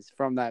scenes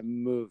from that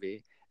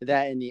movie.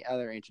 That and the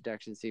other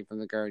introduction scene from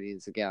the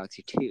Guardians of the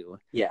Galaxy 2.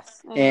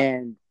 Yes.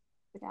 And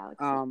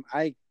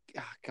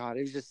God,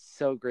 it was just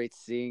so great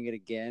seeing it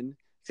again,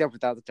 except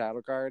without the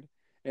title card.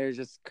 It was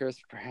just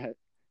Chris Pratt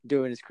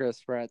doing his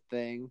Chris Pratt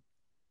thing.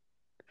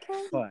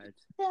 But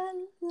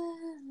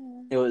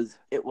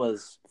it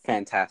was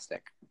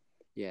fantastic.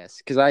 Yes,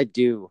 because I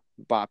do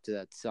bop to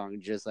that song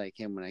just like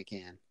him when I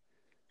can.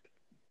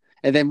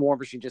 And then War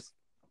Machine just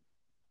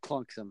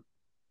clunks him.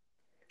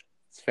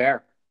 It's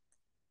fair.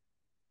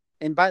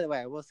 And by the way,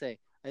 I will say,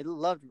 I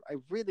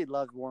really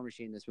loved War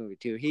Machine in this movie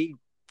too. He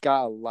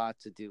got a lot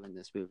to do in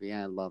this movie,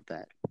 and I love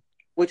that.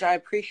 Which I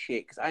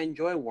appreciate because I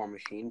enjoy War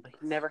Machine, but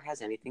he never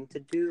has anything to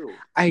do.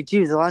 I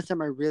do. The last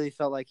time I really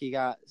felt like he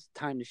got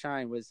time to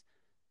shine was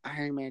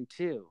Iron Man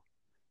 2.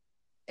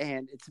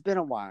 And it's been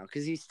a while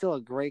because he's still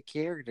a great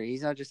character.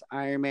 He's not just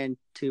Iron Man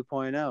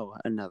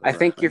 2.0. I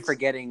think you're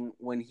forgetting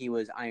when he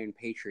was Iron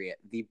Patriot,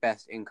 the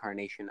best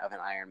incarnation of an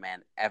Iron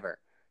Man ever.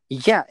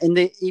 Yeah, and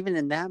even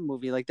in that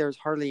movie, like there was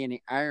hardly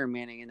any Iron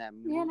Manning in that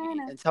movie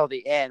until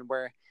the end,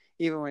 where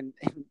even when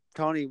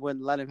Tony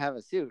wouldn't let him have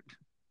a suit.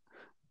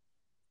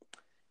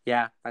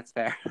 Yeah, that's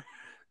fair.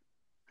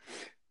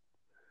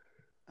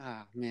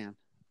 Oh man.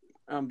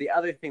 The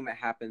other thing that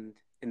happened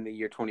in the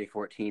year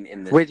 2014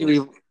 in this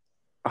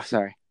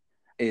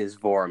is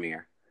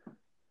Vormir.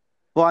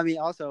 Well, I mean,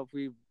 also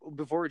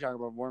before we talk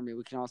about Vormir,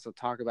 we can also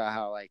talk about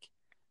how like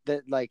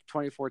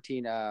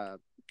 2014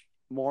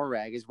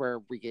 Morag is where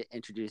we get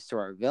introduced to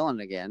our villain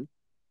again.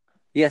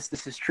 Yes,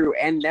 this is true.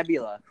 And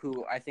Nebula,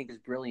 who I think is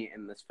brilliant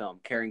in this film.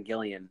 Karen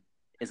Gillan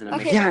is an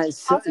amazing. Yeah,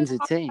 it's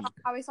insane.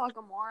 How we saw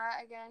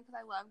Gamora again, because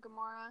I love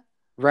Gamora.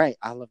 Right,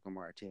 I love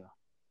Gamora too.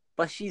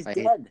 But she's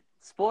dead.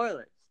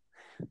 Spoilers.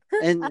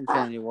 In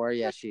Infinity War,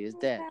 yes, she is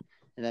dead.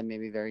 And that made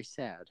me very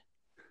sad,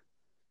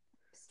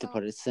 to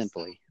put it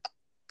simply.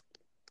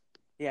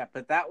 Yeah,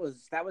 but that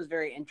was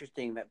very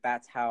interesting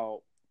that's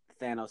how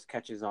Thanos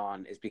catches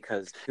on, is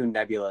because 2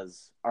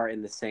 Nebulas are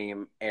in the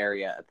same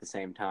area at the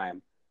same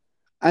time.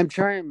 I'm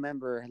trying to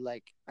remember,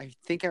 like, I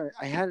think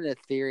I had a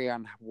theory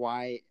on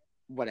why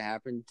what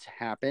happened,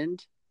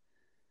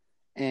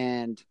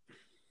 and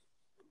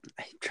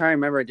I try to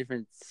remember a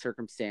different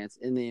circumstance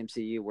in the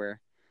MCU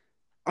where,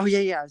 I was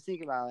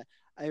thinking about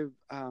it.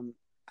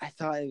 I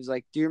thought it was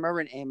like, do you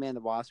remember in Ant-Man and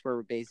the Wasp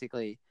where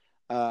basically,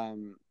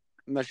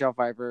 Michelle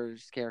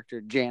Pfeiffer's character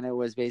Janet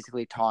was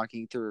basically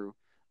talking through,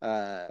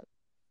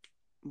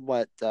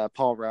 what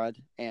Paul Rudd,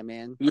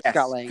 Ant-Man,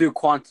 Scott Lang, through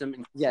quantum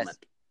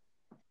entanglement.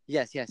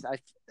 Yes.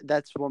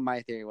 That's what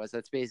my theory was.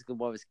 That's basically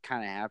what was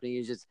kind of happening. It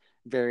was just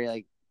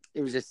very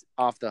it was just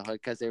off the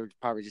hook because they were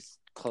probably just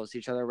close to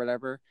each other or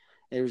whatever.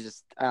 It was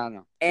just, I don't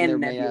know. And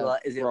Nebula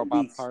is at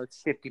least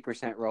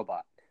 50%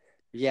 robot.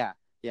 Yeah,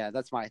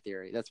 that's my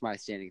theory. That's my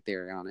standing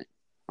theory on it,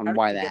 on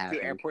why that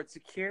happened. The airport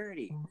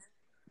security.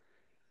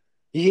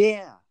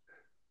 Yeah.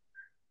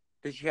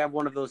 Did you have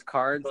one of those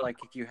cards, like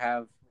if you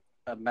have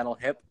a metal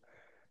hip?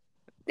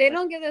 They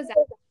don't give those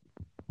out.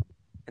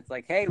 It's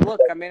like, hey, look,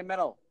 I made a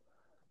medal.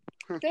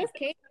 There's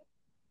Kate.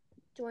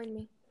 Join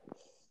me.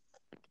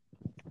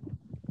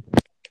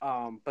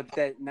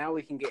 But now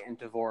we can get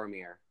into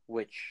Vormir,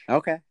 which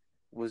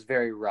was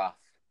very rough.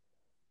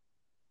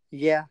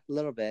 Yeah, a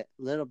little bit.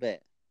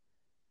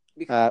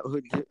 Who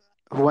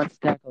wants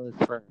to tackle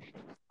this first?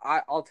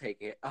 I'll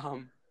take it.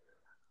 All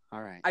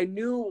right. I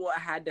knew what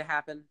had to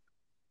happen,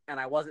 and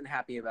I wasn't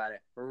happy about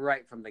it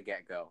right from the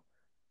get-go,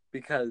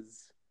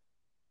 because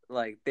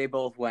they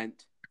both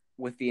went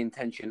with the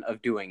intention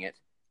of doing it,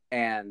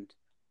 and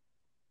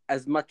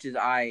as much as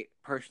I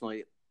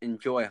personally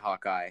enjoy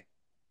Hawkeye,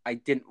 I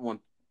didn't want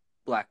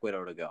Black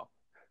Widow to go.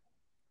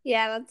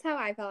 Yeah, that's how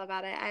I felt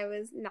about it. I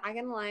was not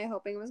gonna lie,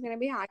 hoping it was gonna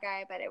be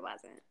Hawkeye, but it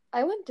wasn't.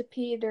 I went to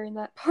pee during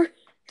that part.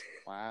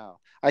 Wow.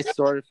 I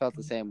sort of felt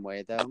the same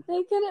way, though.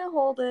 I couldn't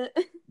hold it.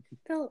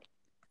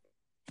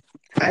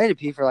 I had to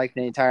pee for like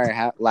the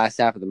entire last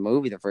half of the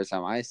movie the first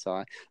time I saw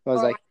it. I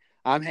was like,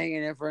 I'm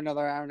hanging in for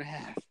another hour and a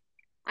half.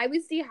 I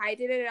was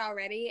dehydrated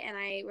already, and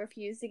I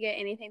refused to get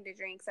anything to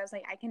drink. So I was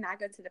like, I cannot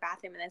go to the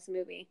bathroom in this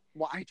movie.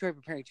 Well, I tried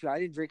preparing too. I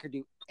didn't drink or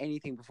do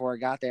anything before I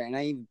got there, and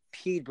I even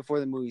peed before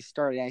the movie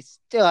started. I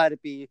still had to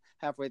pee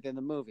halfway through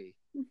the movie.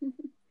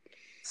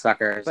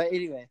 Suckers. But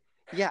anyway,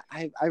 yeah,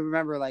 I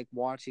remember like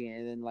watching it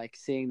and then like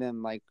seeing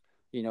them like,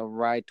 you know,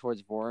 ride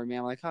towards Vormir.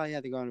 I'm like, oh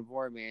yeah, they're going to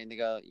Vormir, and they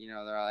go, you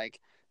know, they're like,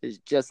 it's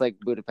just like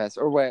Budapest,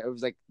 or what? It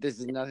was like, this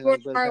is nothing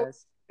like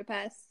Budapest.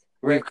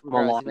 We've come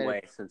a long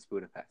way since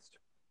Budapest.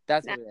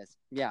 That's what it is.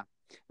 Yeah.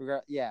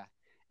 Yeah.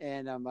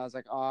 And I was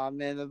like, oh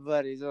man, the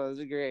buddies, oh, it was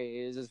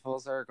great. It was just full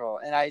circle.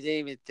 And I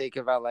didn't even think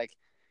about like,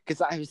 because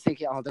I was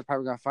thinking, oh, they're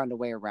probably going to find a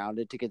way around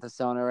it to get the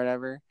stone or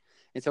whatever.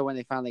 And so when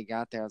they finally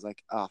got there, I was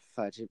like, oh,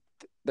 fudge.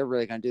 They're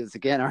really going to do this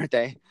again, aren't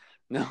they?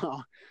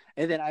 No.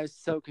 And then I was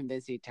so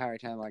convinced the entire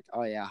time, like,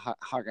 oh yeah,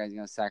 Hawkeye's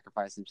going to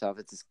sacrifice himself.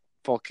 It's his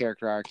full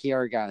character arc. He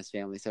already got his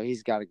family, so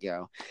he's got to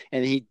go.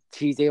 And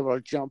he's able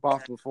to jump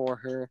off before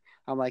her.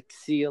 I'm like,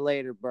 see you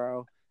later,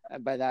 bro.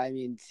 By that, I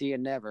mean, see you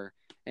never.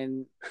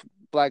 And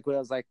Black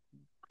Widow's like,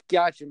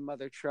 gotcha,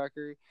 mother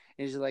trucker.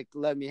 And she's like,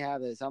 let me have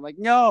this. I'm like,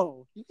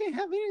 no, you can't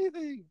have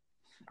anything.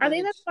 I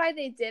think that's why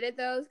they did it,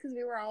 though, because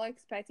we were all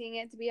expecting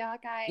it to be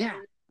Hawkeye. Yeah.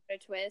 And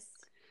a twist.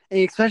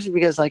 And especially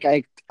because, like,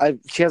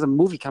 she has a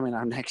movie coming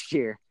out next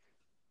year.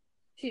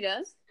 She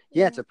does?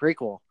 Yeah, it's a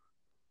prequel.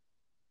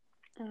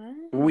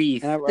 We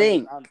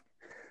think.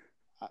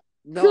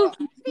 No,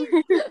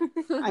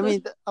 I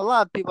mean, a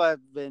lot of people have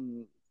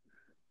been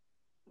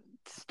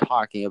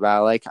talking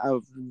about like,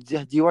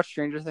 do you watch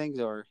Stranger Things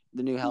or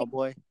the new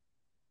Hellboy?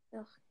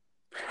 Ugh.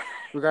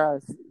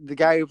 Regardless, the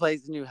guy who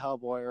plays the new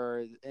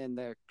Hellboy and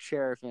the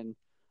sheriff in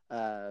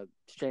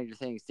Stranger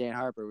Things, Dan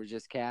Harper, was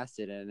just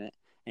casted in it,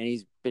 and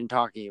he's been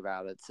talking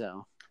about it.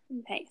 So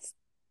nice.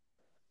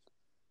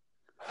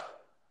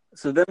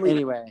 So then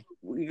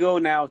we go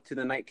now to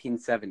the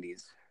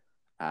 1970s.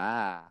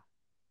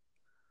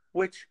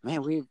 Which,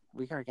 man, we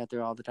already got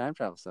through all the time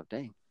travel stuff.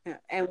 Dang. Yeah,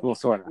 and well,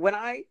 sort of. When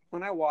I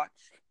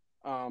watched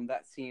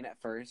that scene at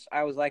first,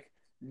 I was like,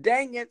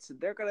 dang it,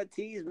 they're gonna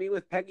tease me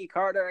with Peggy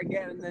Carter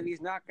again, and then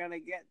he's not gonna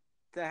get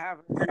to have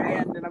her in the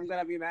end, and I'm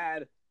gonna be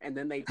mad. And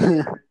then they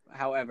did.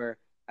 However,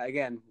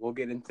 again, we'll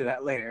get into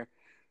that later.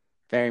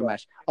 Very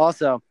much.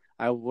 Also,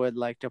 I would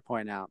like to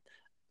point out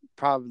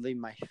probably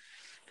my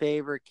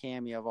favorite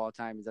cameo of all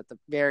time is at the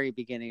very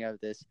beginning of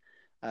this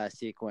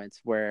sequence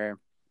where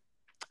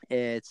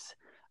it's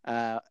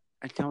I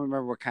don't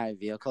remember what kind of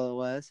vehicle it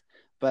was,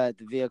 but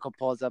the vehicle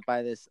pulls up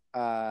by this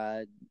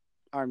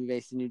army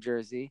base in New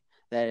Jersey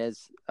that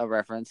is a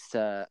reference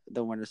to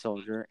the Winter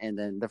Soldier and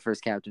then the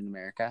first Captain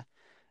America.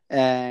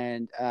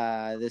 And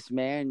this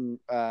man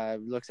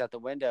looks out the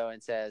window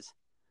and says,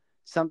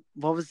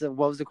 what was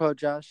the quote,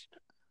 Josh?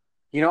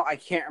 You know, I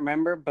can't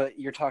remember, but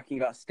you're talking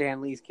about Stan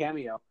Lee's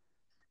cameo.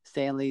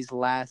 Stan Lee's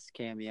last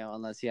cameo,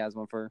 unless he has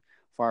one for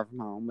Far From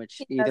Home,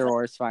 which either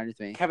or is fine with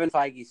me. Kevin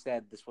Feige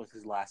said this was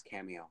his last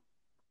cameo.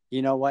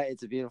 You know what?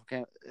 It's a beautiful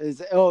cameo.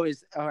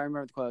 I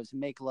remember the quote. It's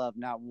 "Make love,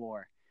 not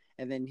war."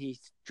 And then he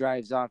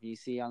drives off, and you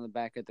see on the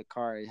back of the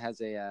car it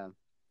has a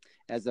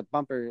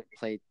bumper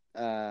plate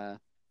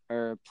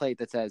or plate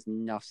that says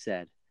 "Enough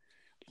said,"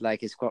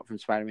 like his quote from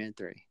Spider-Man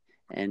 3,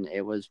 and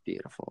it was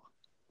beautiful.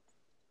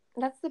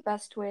 That's the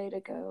best way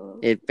to go.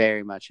 It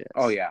very much is.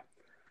 Oh yeah.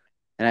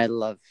 And I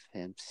love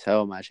him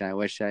so much, and I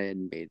wish I had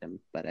made him,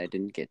 but I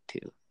didn't get to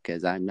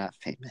because I'm not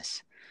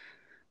famous.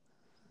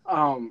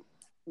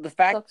 The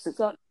fact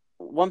that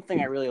one thing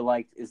I really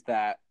liked is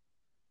that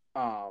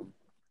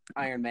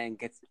Iron Man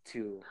gets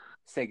to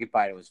say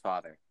goodbye to his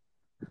father.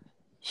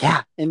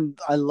 Yeah, and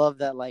I love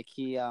that. Like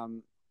he,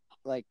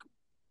 like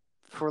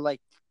for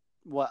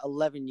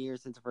 11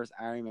 years since the first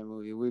Iron Man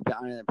movie, we've been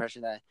under the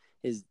impression that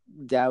his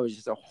dad was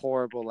just a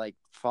horrible like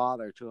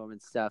father to him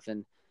and stuff,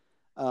 and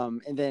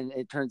then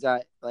it turns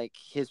out like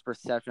his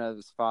perception of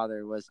his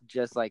father was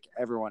just like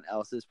everyone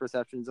else's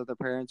perceptions of their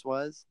parents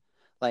was.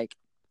 Like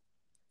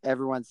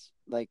everyone's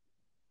like,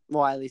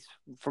 well, at least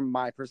from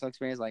my personal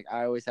experience, like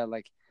I always had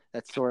like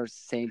that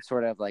same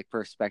sort of like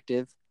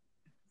perspective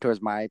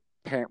towards my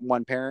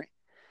one parent,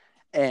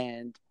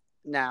 and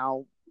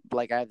now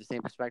like I have the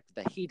same perspective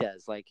that he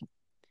does. Like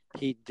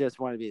he just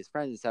wanted to be his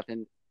friend and stuff,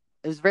 and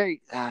it was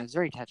very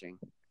touching.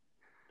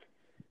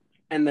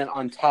 And then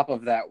on top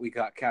of that, we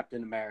got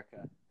Captain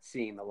America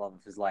seeing the love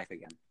of his life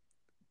again.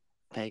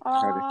 Peggy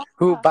Carter,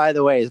 who, by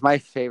the way, is my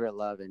favorite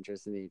love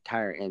interest in the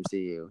entire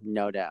MCU,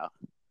 no doubt.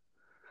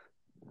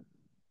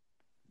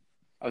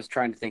 I was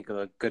trying to think of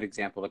a good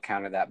example to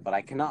counter that, but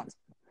I cannot.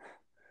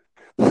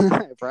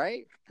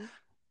 Right?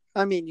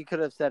 I mean, you could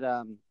have said,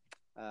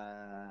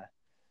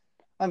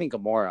 I mean,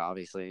 Gamora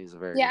obviously is a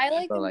very Yeah, good, I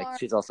like but Gamora.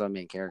 she's also a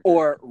main character.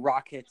 Or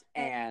Rocket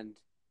and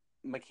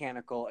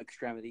mechanical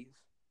extremities.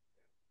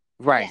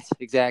 Right, Yeah.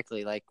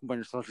 exactly, like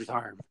Winter Soldier's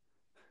arm.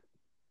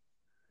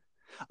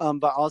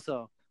 But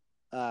also,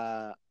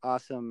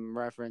 awesome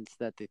reference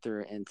that they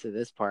threw into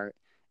this part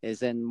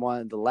is in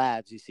one of the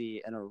labs you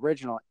see an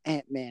original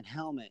Ant-Man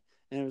helmet,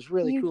 and it was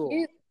really cool.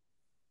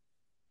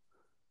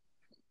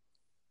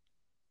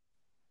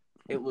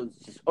 It was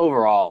just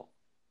overall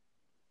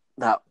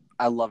that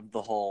I loved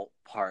the whole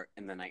part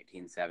in the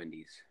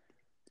 1970s.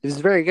 It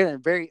was very good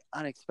and very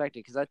unexpected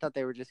because I thought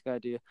they were just going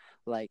to do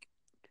like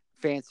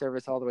fan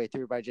service all the way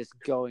through by just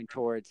going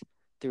through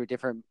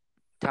different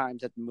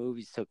times that the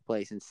movies took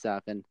place and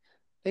stuff, and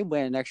they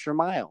went an extra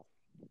mile.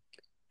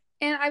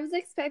 And I was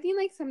expecting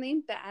like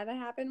something bad to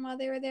happen while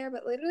they were there,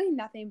 but literally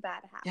nothing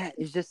bad happened. Yeah, it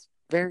was just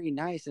very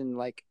nice and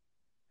like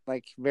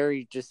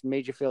very just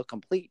made you feel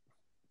complete.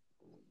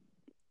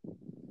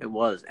 It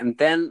was. And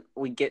then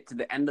we get to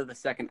the end of the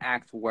second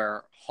act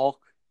where Hulk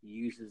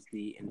uses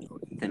the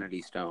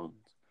Infinity Stones.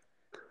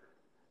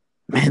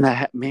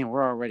 Man,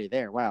 we're already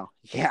there. Wow.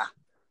 Yeah.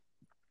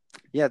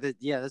 Yeah,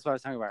 that's what I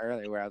was talking about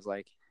earlier, where I was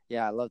like,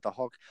 yeah, I love the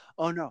Hulk.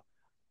 Oh no.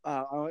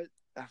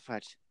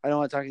 Fudge. I don't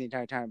want to talk the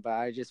entire time, but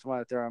I just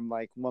want to throw him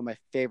like one of my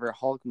favorite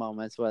Hulk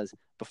moments was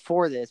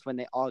before this when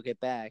they all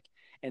get back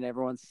and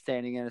everyone's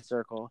standing in a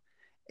circle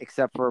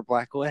except for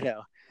Black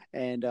Widow.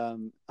 And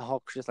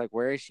Hulk's just like,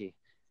 where is she?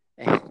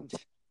 And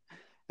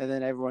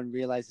then everyone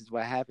realizes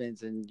what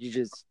happens, and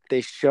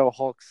they show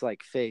Hulk's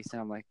like face,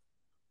 and I'm like,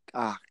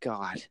 oh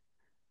god.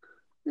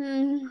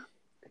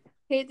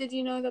 Hey, did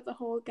you know that the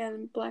Hulk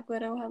and Black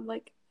Widow had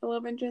like a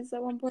love interest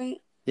at one point?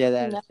 Yeah,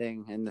 that a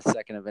thing in the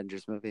second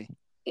Avengers movie.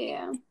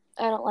 Yeah,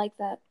 I don't like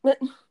that. It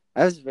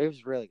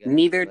was really good.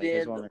 Neither actually.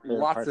 did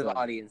lots of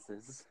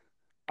audiences.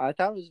 I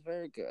thought it was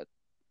very good.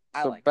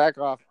 So back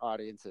off,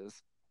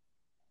 audiences.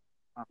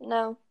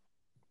 No.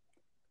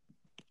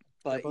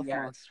 But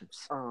yeah,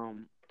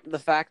 the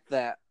fact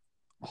that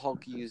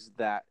Hulk used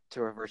that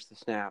to reverse the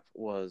snap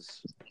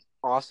was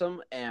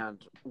awesome,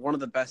 and one of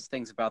the best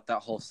things about that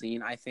whole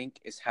scene, I think,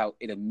 is how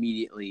it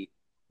immediately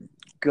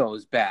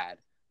goes bad.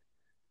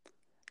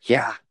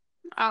 Yeah.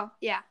 Oh,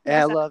 yeah.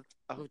 I loved.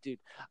 Oh, dude,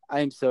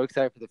 I am so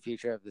excited for the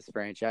future of this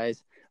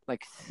franchise.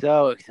 Like,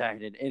 so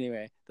excited.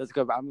 Anyway, let's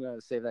go. I'm gonna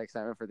save that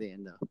excitement for the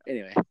end, though.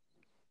 Anyway.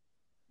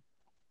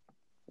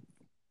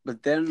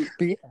 But then,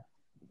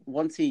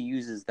 once he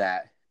uses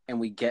that, and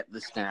we get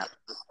the snap,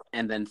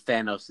 and then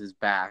Thanos is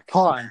back.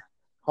 Hold on.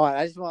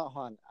 I just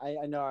want.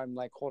 I know I'm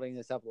like holding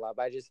this up a lot,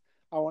 but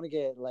I want to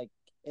get like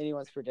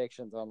anyone's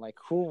predictions on like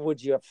who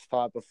would you have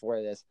thought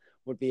before this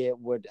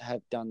would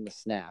have done the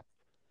snap,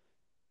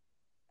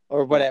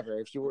 or whatever.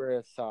 If you were to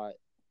have thought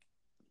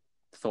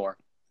Thor.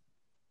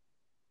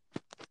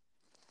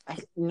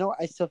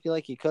 I still feel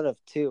like he could have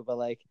too, but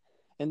like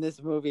in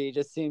this movie, he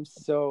just seems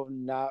so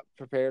not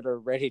prepared or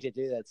ready to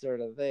do that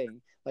sort of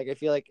thing. Like I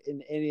feel like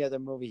in any other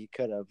movie he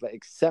could have, but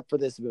except for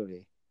this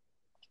movie.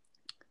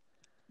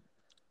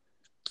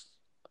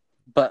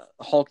 But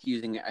Hulk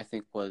using it, I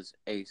think, was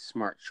a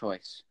smart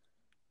choice.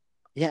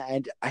 Yeah,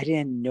 and I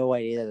didn't no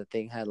idea that the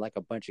thing had like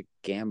a bunch of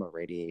gamma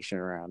radiation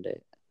around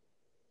it.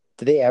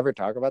 Did they ever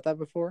talk about that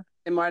before?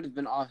 It might have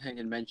been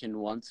offhand mentioned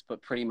once,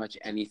 but pretty much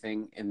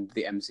anything in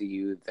the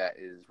MCU that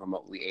is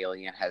remotely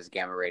alien has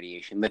gamma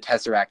radiation. The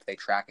Tesseract, they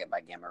track it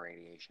by gamma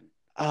radiation.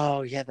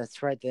 Oh, yeah,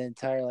 that's right. The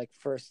entire like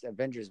first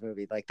Avengers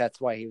movie, like that's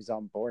why he was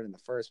on board in the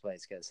first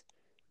place, because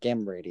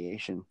gamma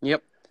radiation.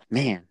 Yep.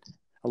 Man,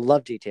 I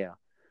love detail.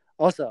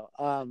 Also,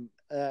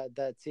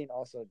 that scene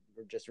also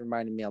just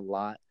reminded me a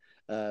lot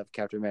of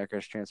Captain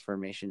America's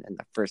transformation in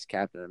the first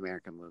Captain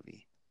America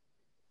movie.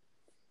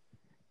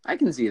 I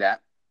can see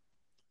that.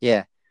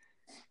 Yeah.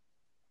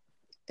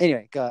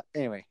 Anyway,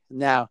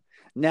 now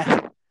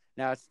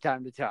it's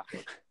time to talk.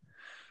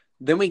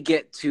 Then we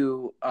get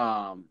to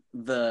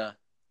the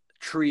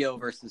trio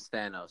versus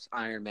Thanos: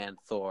 Iron Man,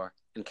 Thor,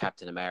 and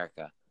Captain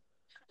America.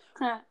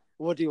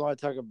 What do you want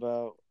to talk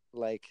about?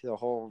 Like the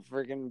whole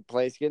freaking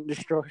place getting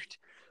destroyed?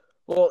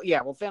 Well,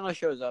 Thanos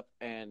shows up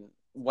and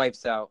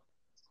wipes out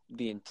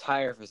the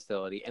entire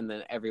facility, and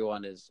then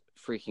everyone is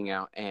freaking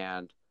out,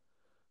 and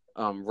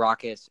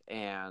Rocket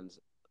and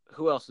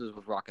who else is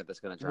with Rocket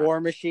that's going to try?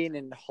 War Machine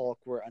and Hulk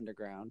were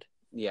underground.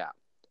 Yeah.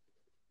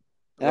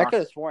 And I could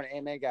have sworn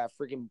Ant-Man got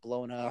freaking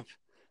blown up.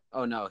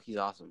 Oh, no, he's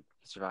awesome.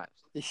 He survives.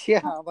 Yeah,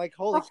 I'm like,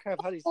 holy crap,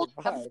 how did he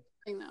survive?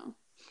 I know.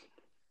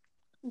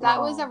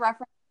 That was a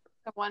reference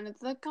to one of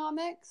the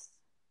comics.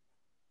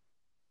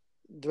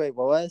 Wait,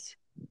 what was?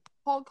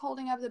 Hulk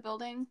holding up the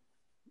building.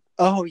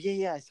 Oh,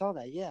 yeah, I saw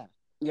that, yeah.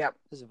 Yep.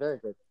 This is very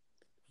good.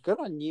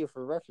 Good on you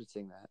for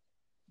referencing that.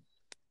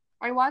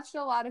 I watched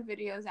a lot of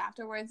videos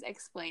afterwards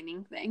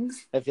explaining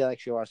things. I feel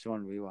like she watched the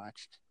one we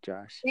watched,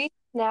 Josh. She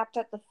snapped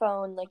at the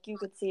phone like you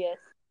could see it.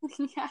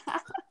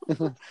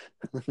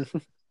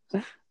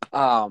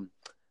 Yeah.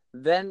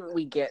 Then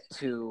we get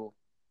to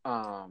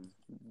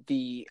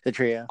the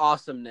trio.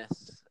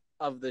 Awesomeness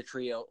of the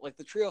trio. Like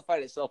the trio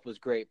fight itself was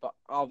great, but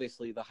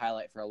obviously the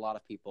highlight for a lot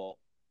of people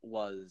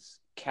was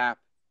Cap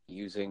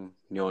using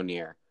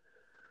Mjolnir.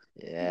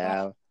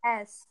 Yeah.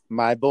 Yes.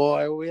 My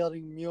boy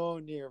wielding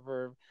Mjolnir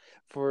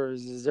for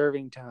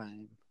deserving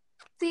time.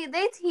 See,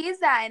 they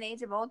teased that in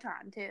Age of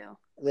Ultron too.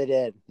 They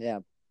did, yeah.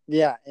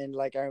 Yeah, and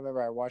like I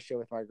remember I watched it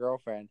with my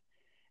girlfriend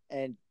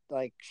and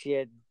like she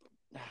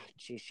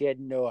had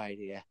no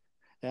idea.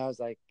 And I was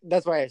like,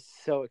 that's why I was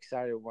so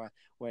excited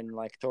when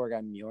like Thor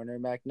got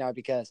Mjolnir back. Not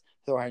because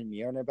Thor had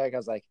Mjolnir back. I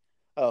was like,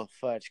 oh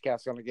fudge,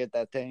 Cap's gonna get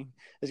that thing.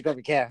 It's gonna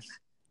be Cap.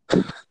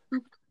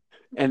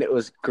 And it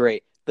was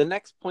great. The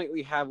next point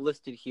we have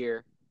listed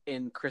here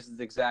in Chris's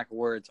exact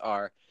words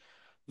are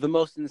the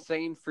most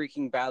insane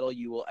freaking battle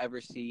you will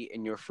ever see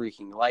in your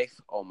freaking life.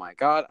 Oh my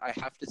god, I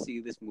have to see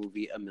this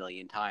movie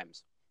 1,000,000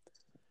 times.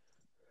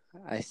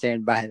 I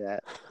stand by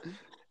that.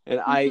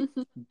 And I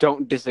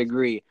don't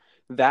disagree.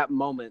 That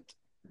moment,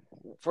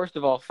 first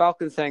of all,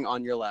 Falcon saying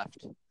on your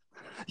left.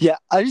 Yeah,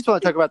 I just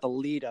want to talk about the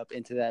lead up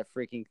into that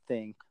freaking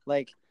thing.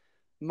 Like,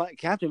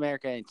 Captain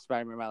America and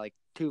Spider-Man are my like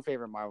two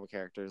favorite Marvel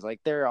characters. Like,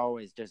 they're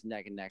always just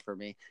neck and neck for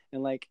me.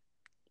 And like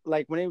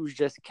when it was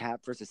just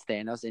Cap versus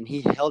Thanos, and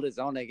he held his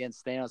own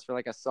against Thanos for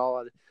like a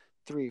solid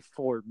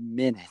 3-4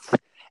 minutes,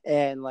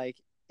 and like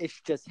it's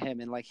just him,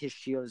 and like his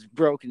shield is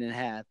broken in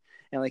half,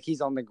 and like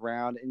he's on the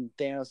ground, and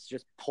Thanos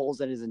just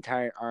pulls at his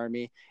entire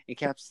army, and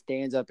Cap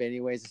stands up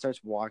anyways and starts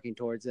walking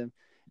towards him.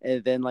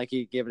 And then, like,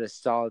 you give it a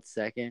solid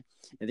second,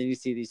 and then you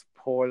see these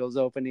portals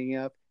opening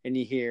up, and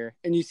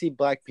you see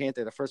Black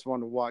Panther, the first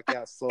one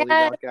to slowly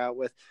walk out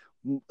with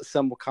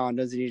some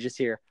Wakandans, and you just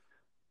hear,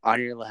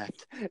 on your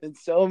left. And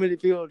so many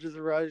people just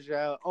rush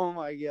out. Oh,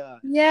 my God.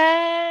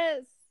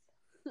 Yes.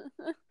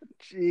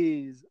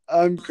 Jeez.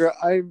 I'm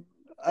crying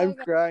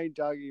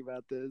talking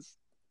about this.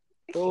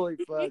 Holy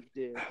fuck,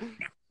 dude.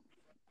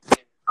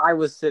 I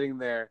was sitting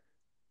there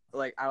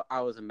like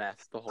I was a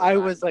mess the whole time. I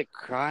was like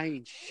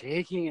crying,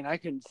 shaking, and I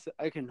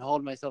couldn't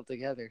hold myself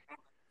together.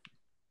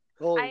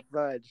 Holy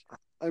fudge!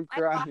 I'm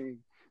crying.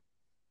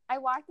 I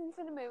walked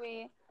into the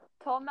movie,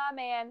 told my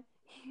man,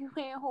 "You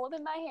ain't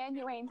holding my hand.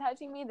 You ain't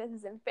touching me. This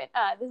is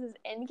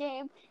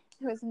Endgame.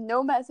 There was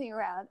no messing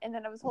around." And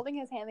then I was holding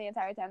his hand the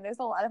entire time. There's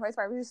a lot of parts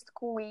where I was just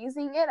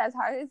squeezing it as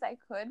hard as I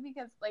could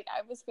because like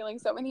I was feeling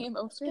so many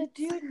emotions.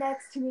 The dude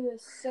next to me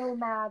was so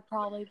mad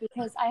probably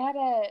because I had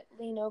to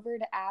lean over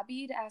to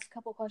Abby to ask a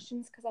couple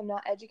questions because I'm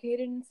not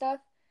educated and stuff.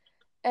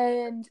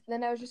 And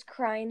then I was just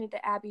crying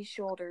into Abby's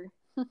shoulder.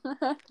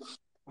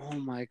 Oh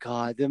my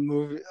god, the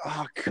movie!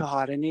 Oh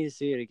god, I need to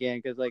see it again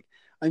because like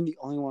I'm the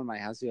only one in my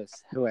house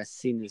who has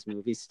seen this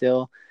movie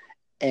still,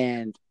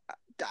 and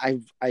I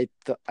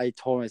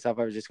told myself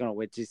I was just gonna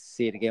wait to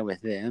see it again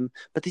with them,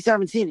 but they still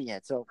haven't seen it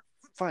yet. So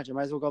fine, I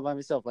might as well go by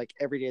myself like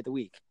every day of the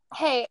week.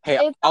 Hey,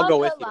 I'll go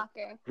with you.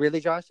 Locker.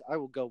 Really, Josh? I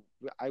will go.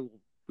 I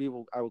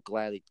will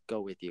gladly go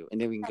with you, and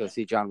then we can go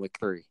see John Wick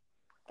 3.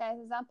 Guys,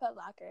 it's on Put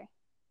Locker.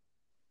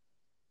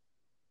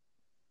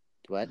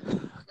 What?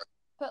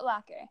 Put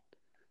Locker.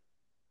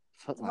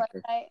 Foot It's a Locker.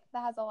 website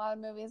that has a lot of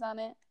movies on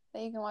it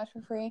that you can watch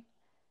for free.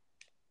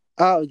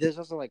 Oh, there's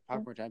also like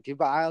popcorn time too.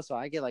 But I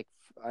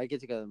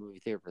get to go to the movie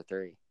theater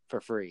for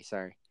free.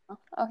 Sorry.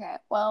 Okay,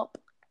 well.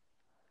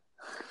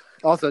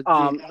 Also,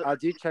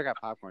 do check out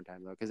Popcorn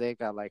Time though, because they've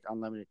got like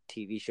unlimited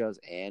TV shows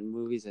and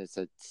movies, and it's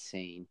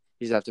insane.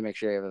 You just have to make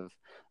sure you have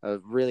a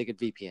really good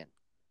VPN.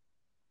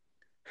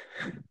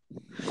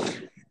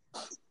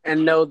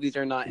 And no, these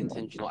are not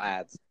intentional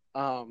ads.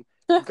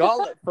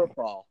 Gauntlet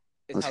football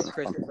is how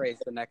Chris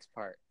phrased the next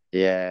part.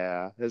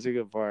 Yeah, that's a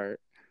good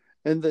part.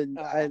 And then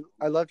I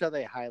loved how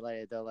they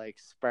highlighted though, like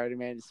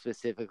Spider-Man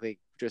specifically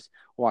just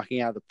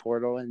walking out of the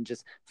portal and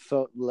just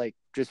felt like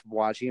just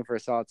watching him for a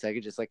solid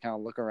second, just like kind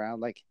of look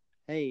around, like,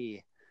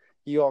 hey,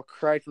 you all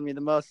cried for me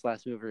the most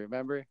last movie,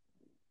 remember?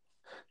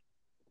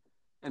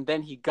 And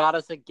then he got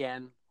us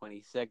again when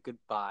he said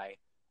goodbye.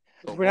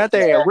 We're not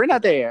there yet. We're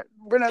not there yet.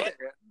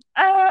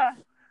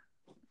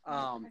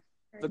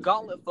 The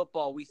Gauntlet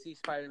football, we see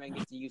Spider-Man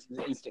get to use his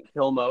instant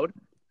kill mode.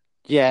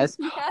 Yes.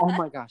 Oh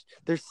my gosh.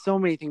 There's so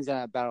many things in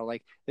that battle.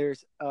 Like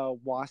there's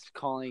Wasp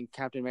calling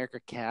Captain America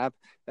Cap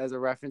as a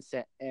reference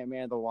to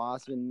Ant-Man and the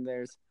Wasp, and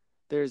there's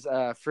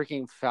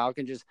freaking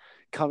Falcon just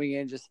coming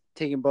in, just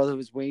taking both of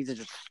his wings and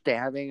just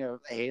stabbing an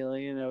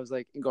alien. And I was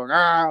like going,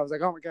 I was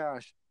like, oh my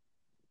gosh.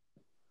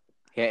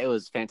 Yeah, it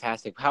was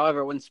fantastic.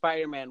 However, when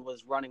Spider-Man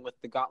was running with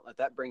the gauntlet,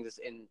 that brings us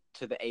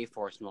into the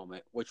A-Force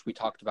moment, which we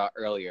talked about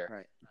earlier.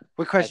 Right.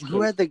 Quick question: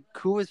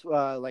 Who was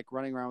like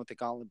running around with the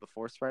gauntlet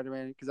before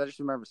Spider-Man? Because I just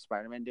remember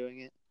Spider-Man doing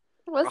it.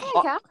 Wasn't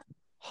it Cap?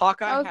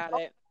 Hawkeye had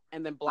it,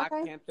 and then Black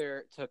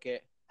Panther took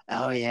it.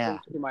 Oh yeah. I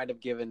think he might have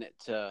given it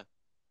to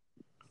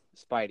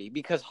Spidey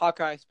because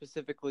Hawkeye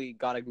specifically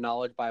got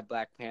acknowledged by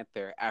Black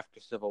Panther after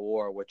Civil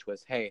War, which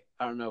was, "Hey,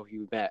 I don't know who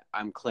you met.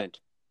 I'm Clint.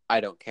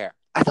 I don't care.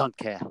 I don't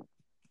care."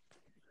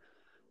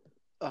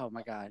 Oh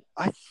my god!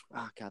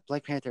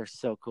 Black Panther is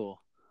so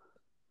cool.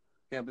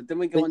 Yeah, but then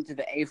we go into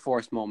the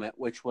A-Force moment,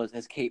 which was,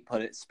 as Kate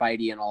put it,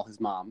 Spidey and all his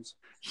moms.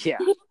 Yeah.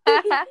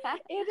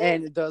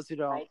 And those who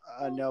don't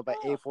know, but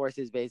A-Force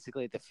is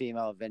basically the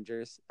female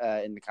Avengers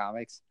in the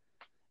comics.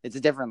 It's a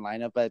different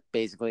lineup, but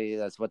basically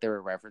that's what they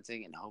were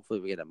referencing, and hopefully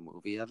we get a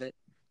movie of it.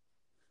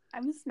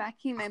 I'm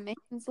smacking my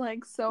man's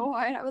leg so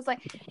hard. I was like,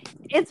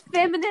 it's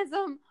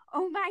feminism.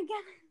 Oh my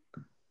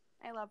God.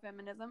 I love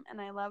feminism, and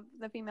I love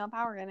the female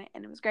power in it,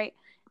 and it was great.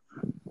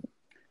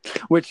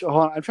 Which, hold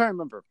on, I'm trying to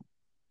remember.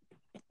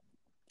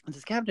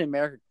 Does Captain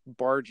America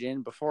barge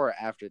in before or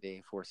after the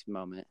A-Force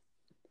moment?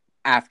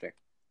 After.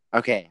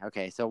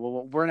 Okay, so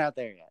we're not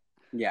there yet.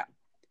 Yeah.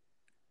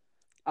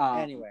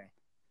 Anyway,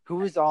 who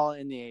was all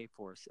in the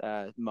A-Force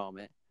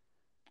moment?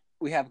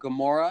 We have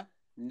Gamora,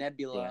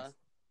 Nebula,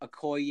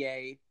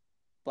 Okoye,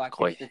 Black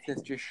Panther's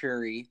sister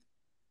Shuri.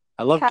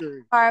 I love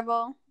Captain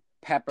Marvel.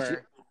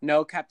 Pepper.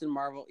 No, Captain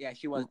Marvel. Yeah,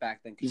 she was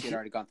back then because she had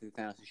already gone through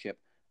Thanos' ship.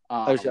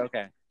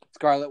 Okay.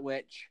 Scarlet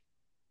Witch.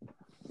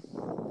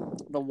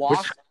 The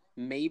Wasp,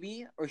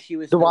 maybe? Or she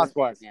was... The Wasp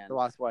was. The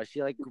Wasp was.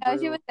 She like grew... No,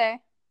 she was there.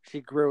 She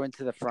grew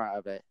into the front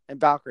of it. And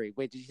Valkyrie.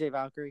 Wait, did you say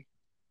Valkyrie?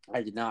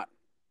 I did not.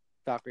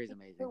 Valkyrie's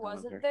amazing. Who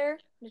wasn't there?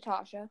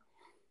 Natasha.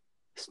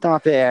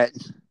 Stop it.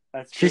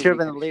 She should have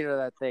been the because leader of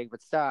that thing,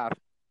 but stop.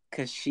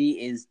 Because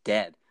she is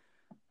dead.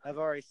 I've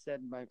already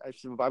said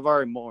I've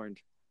already mourned.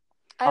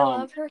 I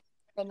love her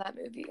in that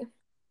movie.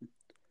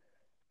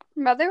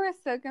 Mother was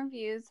so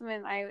confused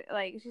when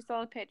she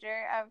saw a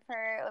picture of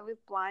her with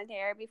blonde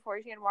hair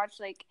before she had watched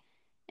like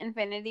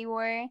Infinity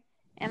War,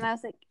 and I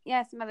was like,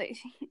 "Yes, Mother,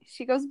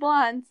 she goes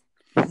blonde."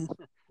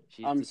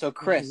 So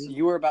Chris,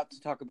 you were about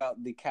to talk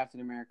about the Captain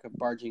America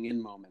barging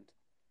in moment.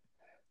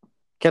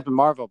 Captain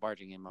Marvel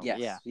barging in moment.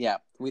 Yes, yeah.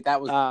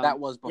 That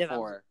was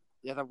before.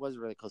 That was a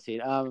really cool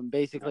scene.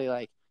 Basically,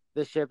 like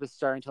the ship is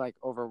starting to like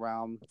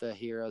overwhelm the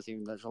heroes,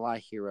 even though there's a lot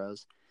of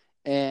heroes,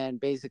 and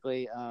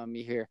basically,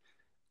 you hear,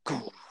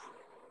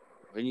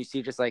 and you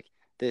see just like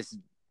this,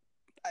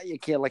 you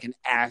can't like an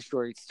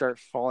asteroid start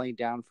falling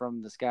down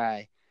from the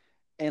sky,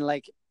 and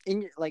like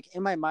in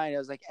my mind, I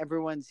was like,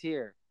 everyone's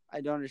here. I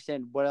don't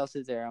understand what else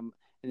is there. And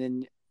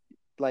then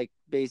like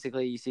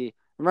basically you see.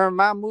 Remember,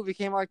 my movie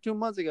came out like 2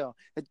 months ago.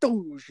 And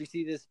you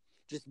see this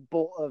just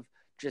bolt of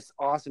just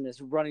awesomeness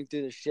running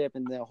through the ship,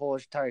 and the whole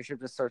entire ship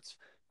just starts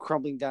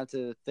crumbling down to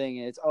the thing.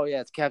 And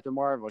it's Captain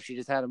Marvel. She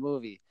just had a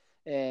movie,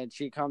 and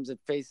she comes and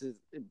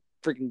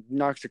freaking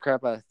knocks the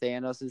crap out of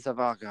Thanos and stuff.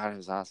 Oh God, it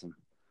was awesome.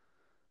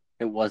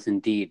 It was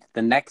indeed.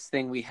 The next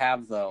thing we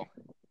have though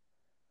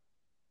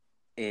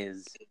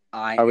is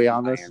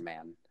Iron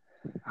Man.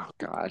 Oh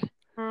God.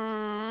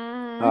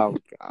 Mm. Oh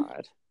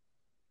God.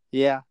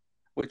 Yeah.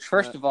 Which,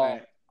 first of all,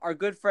 our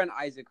good friend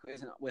Isaac, who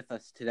isn't with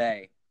us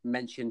today,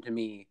 mentioned to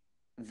me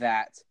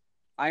that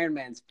Iron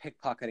Man's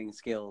pickpocketing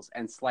skills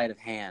and sleight of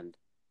hand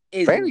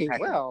is very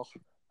impeccable. well.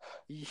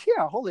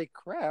 Yeah, holy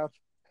crap.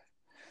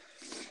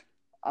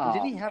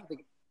 Did he have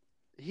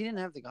he didn't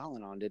have the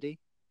gauntlet on, did he?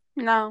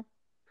 No.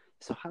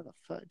 So how the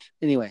fudge?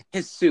 Anyway.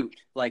 His suit.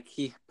 Like,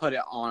 he put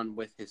it on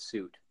with his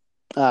suit.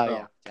 Oh,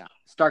 so, yeah.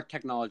 Stark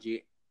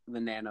technology, the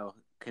nano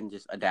can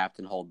just adapt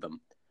and hold them.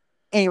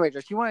 Anyway,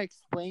 Josh, you want to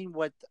explain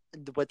what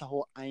the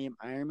whole I am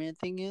Iron Man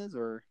thing is,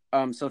 or?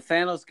 So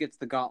Thanos gets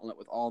the gauntlet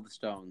with all the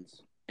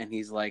stones, and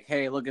he's like,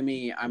 "Hey, look at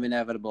me! I'm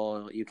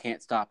inevitable. You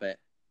can't stop it."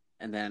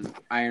 And then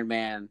Iron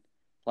Man,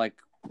 like,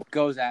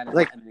 goes at him,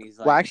 and he's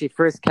like, "Well, actually,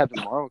 first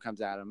Captain Marvel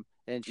comes at him,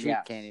 and she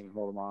can't even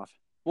hold him off."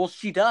 Well,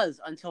 she does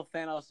until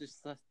Thanos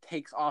just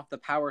takes off the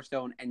Power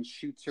Stone and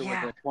shoots her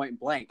with it point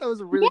blank. That was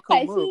a really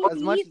cool move.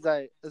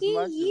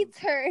 He eats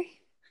her.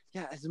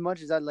 Yeah, as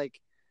much as I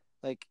like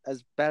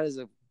as bad as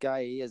a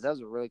guy he is, that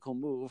was a really cool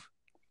move.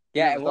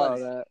 Yeah, it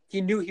was. He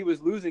knew he was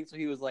losing, so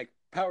he was like,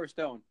 Power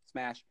Stone,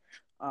 smash.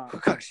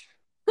 Gosh.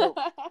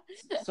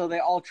 So they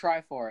all try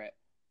for it.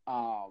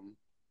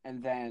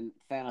 And then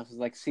Thanos is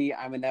like, see,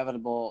 I'm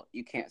inevitable.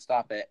 You can't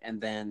stop it.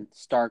 And then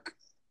Stark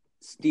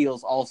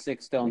steals all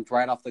 6 stones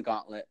right off the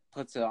gauntlet,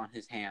 puts it on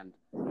his hand.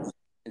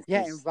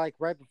 Yeah, and like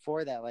right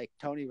before that, like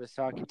Tony was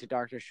talking to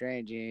Doctor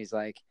Strange, and he's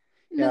like,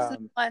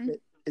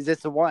 is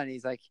this the one?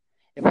 He's like,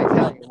 if I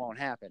tell you, it won't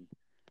happen.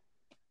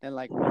 And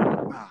like,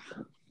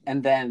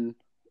 and then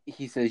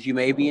he says, you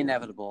may be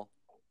inevitable,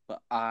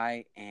 but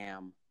I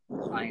am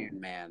Iron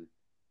Man.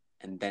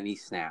 And then he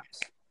snaps.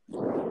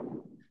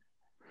 Then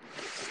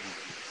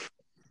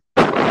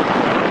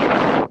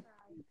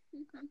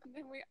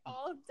we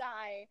all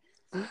die.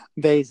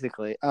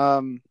 Basically.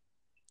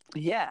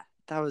 Yeah,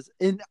 that was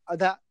in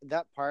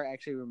that part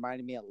actually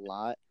reminded me a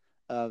lot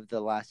of the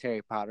last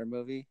Harry Potter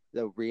movie,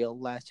 the real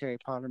last Harry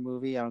Potter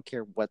movie. I don't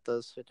care what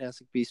those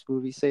Fantastic Beasts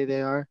movies say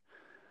they are.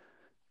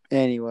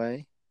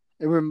 Anyway,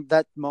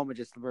 that moment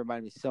just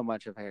reminded me so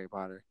much of Harry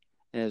Potter,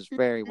 and it was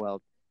very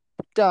well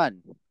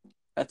done.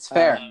 That's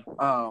fair.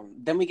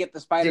 Then we get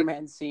the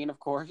Spider-Man scene, of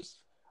course.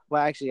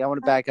 Well, actually, I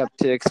want to back up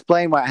to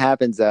explain what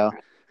happens, though.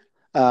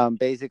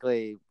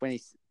 Basically,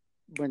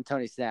 when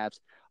Tony snaps,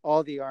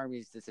 all the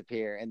armies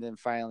disappear, and then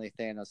finally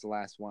Thanos, the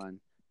last one,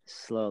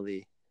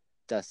 slowly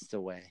dusts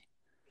away.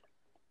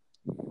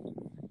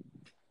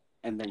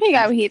 And then he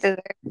got what he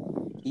deserved.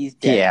 He's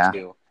dead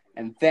too.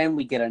 And then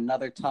we get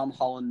another Tom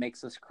Holland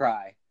makes us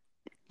cry.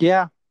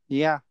 Yeah,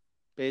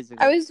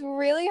 basically. I was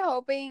really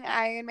hoping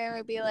Iron Man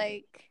would be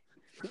like,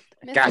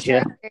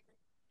 gotcha.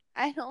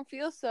 I don't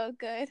feel so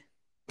good.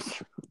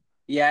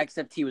 Yeah,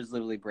 except he was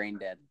literally brain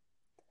dead.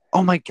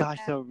 Oh my gosh!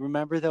 So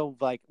remember though,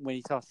 like when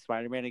he saw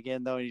Spider-Man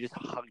again though, and he just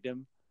hugged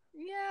him.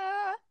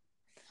 Yeah.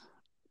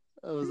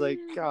 I was like,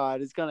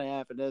 God, it's gonna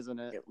happen, isn't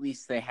it? At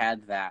least they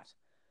had that.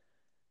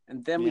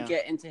 And then we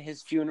get into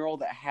his funeral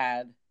that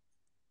had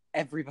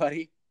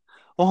everybody.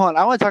 Well, hold on.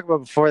 I want to talk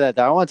about before that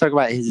though. I want to talk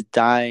about his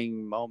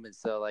dying moments.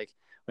 So like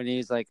when he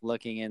was like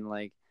looking in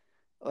like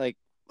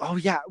oh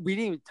yeah, we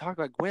didn't even talk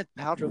about Gwyneth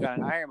Paltrow got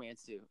an Iron Man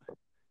suit.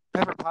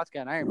 Pepper Potts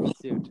got an Iron Man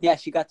suit. Yeah,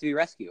 she got to be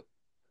rescued.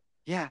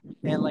 Yeah,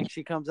 and like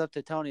she comes up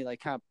to Tony,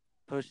 like kind of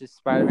pushes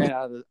Spider-Man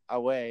out of the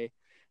away,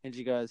 and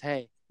she goes,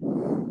 "Hey,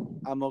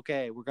 I'm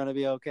okay. We're gonna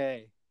be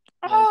okay."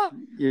 Oh,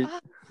 Like,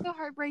 so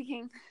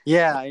heartbreaking.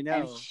 Yeah, I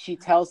know. And she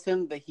tells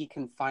him that he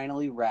can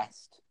finally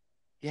rest.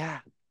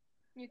 Yeah.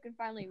 You can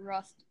finally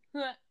rust.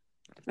 But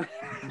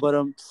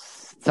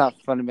it's not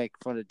fun to make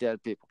fun of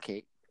dead people,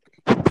 Kate.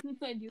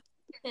 I do.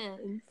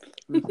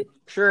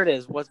 Sure it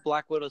is. What's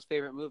Black Widow's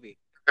favorite movie?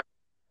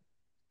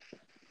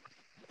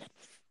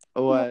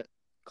 What?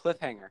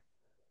 Cliffhanger.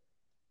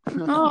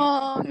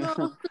 Oh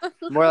no.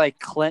 More like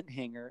Clint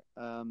Hanger.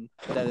 That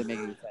doesn't make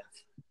any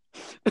sense.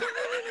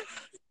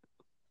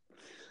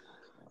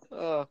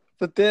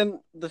 But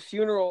then the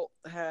funeral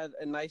had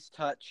a nice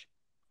touch.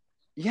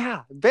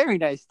 Yeah, very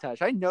nice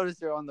touch. I noticed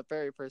her on the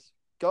very first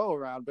go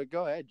around, but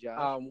go ahead,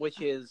 Josh.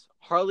 Which is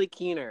Harley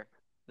Keener,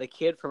 the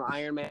kid from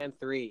Iron Man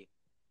 3.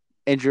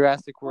 In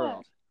Jurassic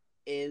World.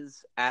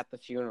 Is at the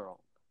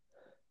funeral.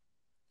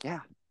 Yeah.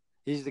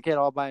 He's the kid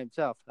all by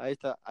himself. I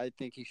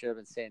think he should have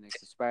been standing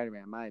next to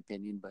Spider-Man, in my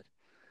opinion, but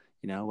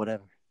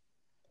whatever.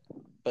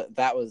 But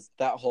that was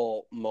that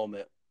whole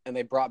moment, and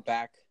they brought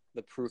back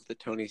the proof that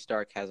Tony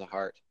Stark has a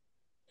heart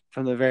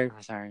from the very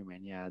first Iron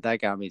Man. Yeah,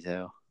 that got me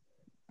too.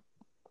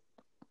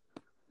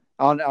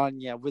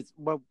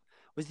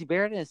 Was he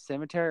buried in a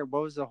cemetery? Or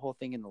what was the whole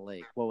thing in the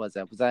lake? What was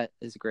that? Was that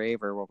his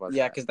grave or what was that?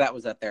 Yeah, because that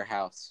was at their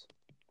house.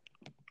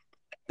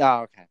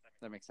 Oh, okay,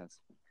 that makes sense.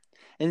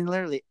 And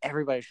literally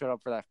everybody showed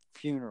up for that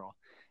funeral,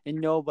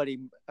 and nobody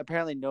had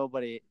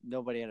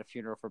a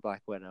funeral for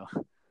Black Widow.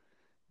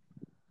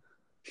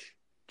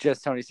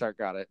 Just Tony Stark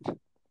got it.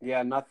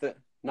 Yeah, not that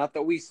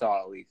we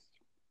saw, at least.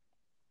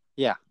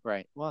 Yeah,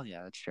 right. Well,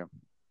 yeah, that's true.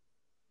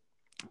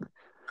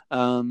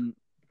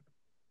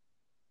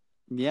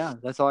 Yeah,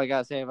 that's all I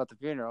gotta say about the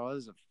funeral. It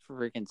was a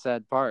freaking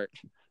sad part.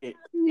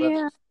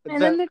 Yeah,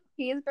 and then the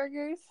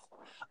cheeseburgers.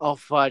 Oh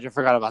fudge! I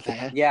forgot about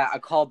that. Yeah, a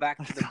call back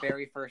to the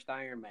very first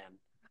Iron Man.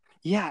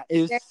 Yeah,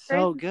 it was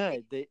so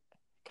good. God.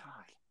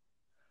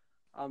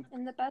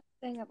 And the best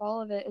thing of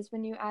all of it is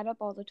when you add up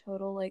all the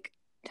total like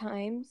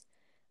times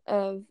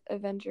of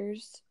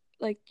Avengers,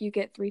 like you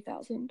get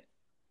 3,000.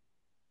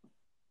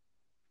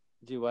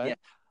 Do what? Yeah.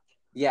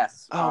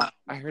 Yes. Oh,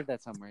 I heard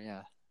that somewhere.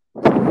 Yeah.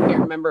 I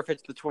can't remember if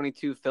it's the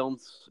 22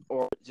 films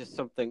or just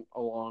something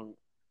along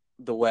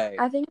the way.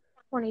 I think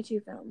it's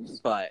 22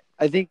 films. But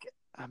I think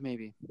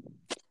maybe.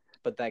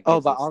 But that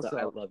gives us also,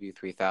 I Love You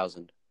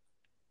 3000.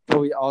 But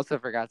we also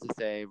forgot to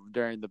say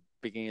during the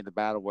beginning of the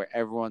battle where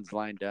everyone's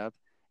lined up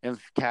and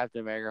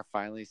Captain America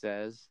finally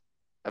says,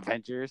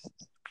 Avengers,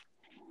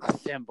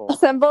 assemble.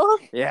 Assemble?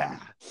 Yeah.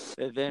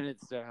 And then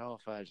it's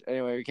fudge.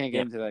 Anyway, we can't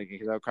get into that again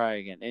because I'll cry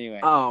again. Anyway.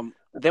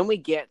 Then we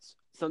get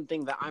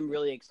something that I'm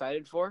really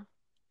excited for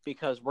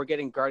because we're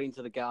getting Guardians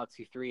of the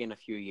Galaxy 3 in a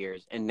few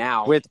years. And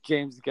now with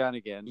James Gunn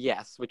again.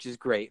 Yes, which is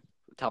great.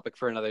 Topic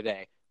for another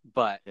day.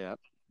 But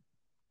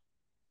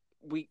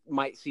we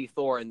might see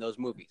Thor in those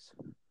movies.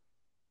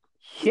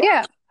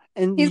 Yeah.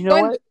 And you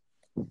know what?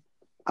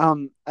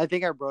 I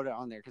think I wrote it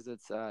on there because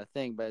it's a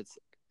thing, but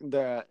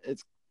I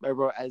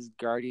wrote as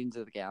Guardians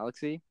of the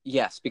Galaxy.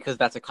 Yes, because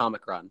that's a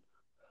comic run.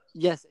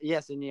 Yes,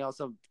 and he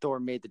also Thor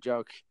made the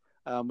joke,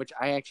 which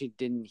I actually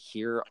didn't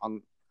hear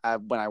on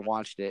when I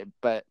watched it,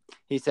 but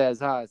he says,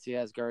 so he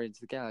has Guardians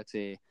of the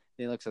Galaxy. And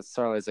he looks at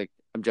Starlight, he's like,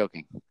 I'm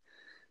joking.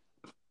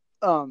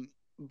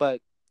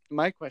 But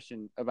my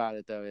question about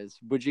it though is,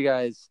 would you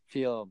guys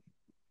feel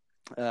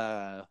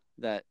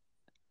that?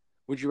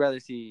 Would you rather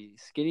see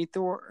skinny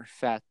Thor or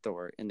fat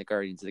Thor in the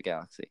Guardians of the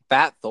Galaxy?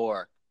 Fat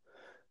Thor.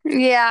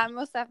 Yeah,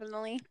 most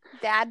definitely.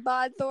 Dad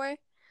bod Thor.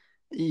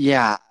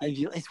 Yeah,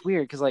 it's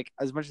weird because like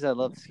as much as I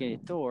love skinny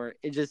Thor,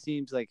 it just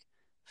seems like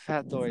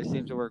fat Thor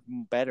seems to work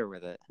better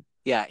with it.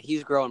 Yeah,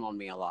 he's growing on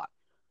me a lot.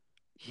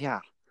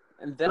 Yeah,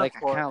 and then like I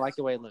kind of like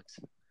the way it looks.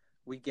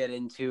 We get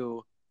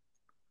into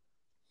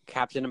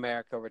Captain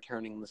America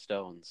returning the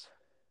stones.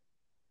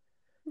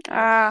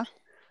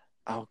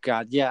 Oh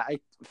God, yeah, I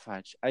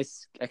kind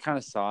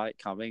of saw it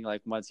coming.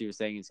 Like once he was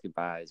saying his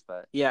goodbyes,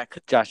 but yeah,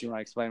 Josh, you want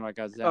to explain what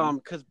goes down?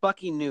 Because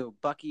Bucky knew.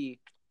 Bucky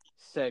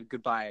said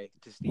goodbye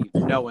to Steve,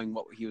 knowing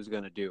what he was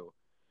gonna do.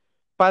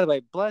 By the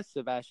way, bless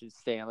Sebastian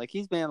Stan. Like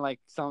he's been like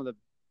some of the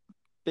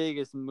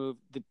biggest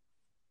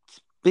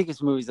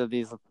movies of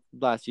these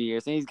last few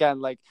years, and he's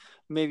gotten like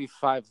maybe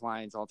 5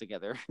 lines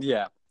altogether.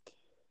 Yeah,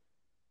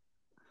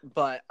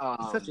 but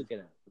he's such a good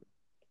actor.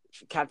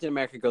 Captain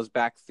America goes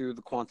back through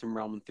the quantum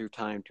realm and through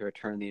time to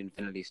return the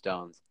Infinity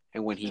Stones,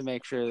 and when to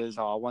make sure there's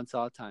all one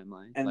solid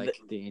timeline, and like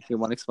the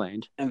one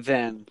explained. and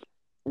then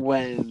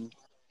when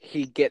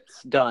he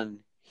gets done,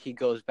 he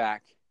goes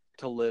back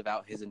to live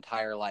out his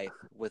entire life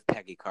with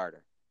Peggy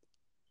Carter.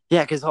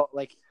 Yeah, because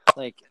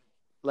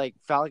like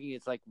Falcon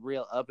gets like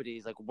real uppity.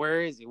 He's like,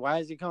 "Where is he? Why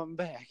is he coming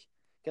back?"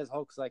 Because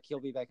Hulk's like, he'll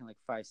be back in like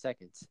 5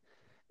 seconds,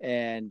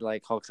 and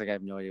like Hulk's like, "I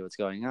have no idea what's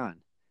going on,"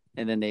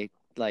 and then they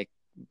like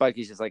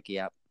Bucky's just like,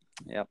 "Yep,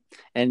 yep,"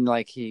 and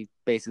like he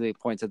basically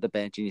points at the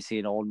bench, and you see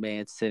an old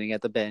man sitting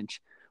at the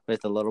bench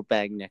with a little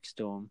bag next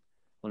to him.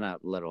 Well,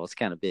 not little; it's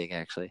kind of big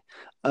actually.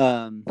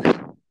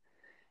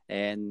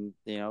 And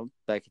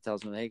Becky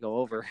tells him, "Hey, go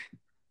over,"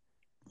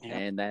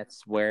 and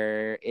that's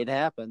where it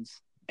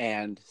happens.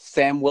 And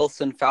Sam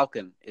Wilson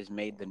Falcon is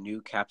made the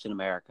new Captain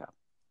America.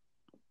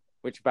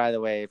 Which, by the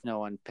way, if no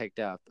one picked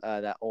up,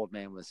 that old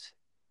man was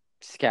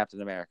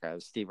Captain America. It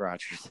was Steve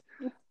Rogers.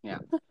 Yeah.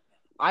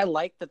 I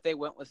like that they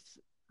went with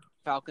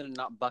Falcon and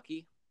not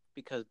Bucky,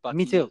 because Bucky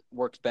Me too.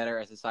 works better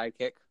as a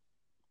sidekick.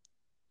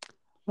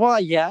 Well,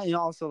 yeah,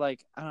 also,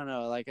 like, I don't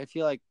know, like, I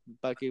feel like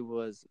Bucky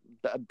was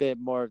a bit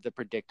more of the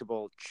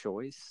predictable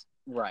choice.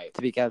 Right.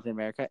 To be Captain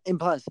America. And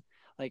plus,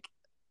 like,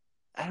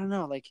 I don't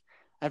know, like,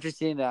 after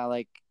seeing that,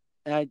 like,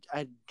 and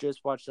I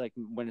just watched like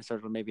Winter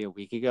Soldier maybe a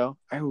week ago.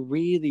 I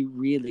really,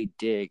 really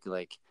dig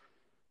like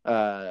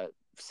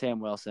Sam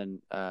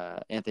Wilson,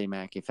 Anthony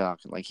Mackie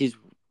Falcon. Like he's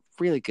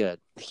really good.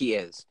 He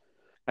is.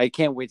 I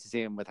can't wait to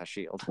see him with a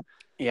shield.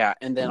 Yeah,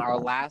 and then our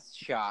last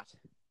shot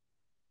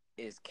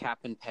is Cap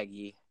and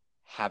Peggy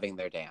having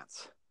their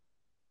dance.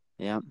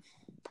 Yeah.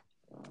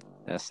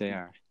 Yes, they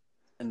are.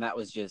 And that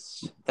was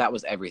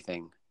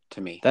everything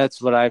to me.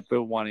 That's what I've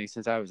been wanting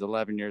since I was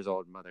 11 years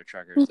old, Mother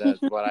Truckers.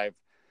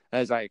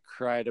 As I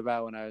cried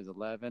about when I was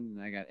 11,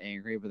 and I got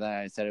angry, but then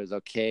I said it was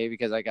okay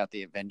because I got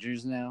the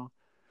Avengers now.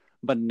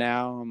 But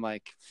now I'm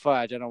like,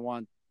 fudge! I don't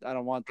want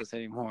this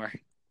anymore.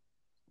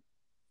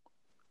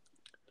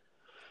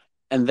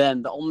 And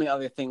then the only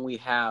other thing we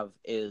have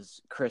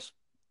is Chris.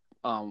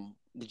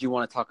 Did you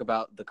want to talk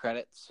about the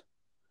credits?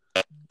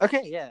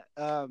 Okay, yeah.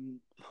 Hold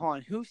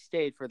on. Who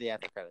stayed for the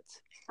after credits?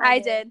 I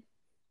did.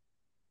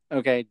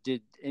 Okay.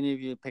 Did any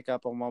of you pick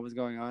up on what was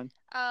going on?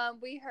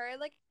 We heard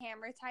like a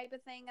hammer type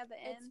of thing at the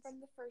end. It's from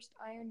the first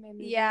Iron Man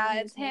movie. Yeah,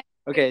 it's hammer.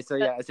 Okay, so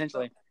yeah,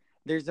 essentially,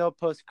 there's no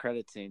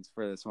post-credit scenes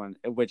for this one,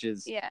 which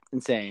is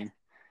insane.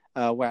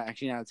 Well,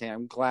 actually, not insane.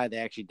 I'm glad they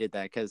actually did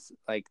that because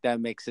like that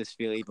makes this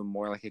feel even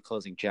more like a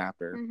closing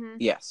chapter. Mm-hmm.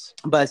 Yes,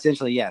 but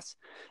essentially, yes.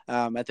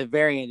 At the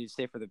very end, you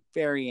stay for the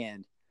very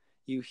end.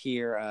 You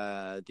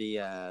hear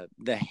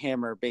the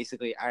hammer,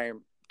 basically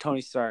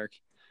Tony Stark,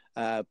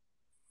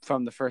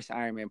 from the first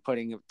Iron Man,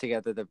 putting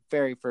together the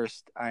very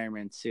first Iron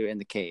Man suit in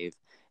the cave,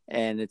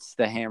 and it's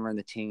the hammer and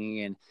the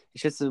tinging, and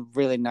it's just a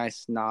really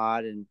nice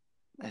nod, and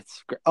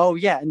it's great. Oh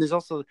yeah, and there's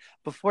also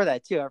before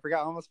that too.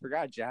 Almost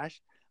forgot,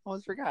 Josh.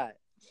 Almost forgot.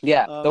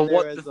 Yeah,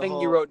 the thing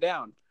you wrote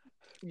down.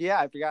 Yeah,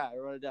 I forgot. I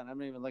wrote it down. I'm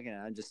not even looking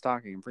at it. I'm just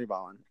talking and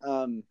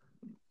freeballing.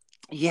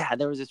 Yeah,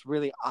 there was this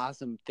really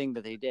awesome thing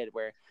that they did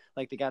where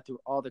like they got through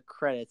all the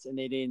credits and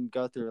they didn't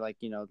go through like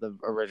the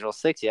original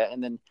 6 yet,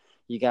 and then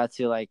you got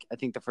to like I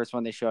think the first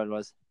one they showed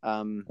was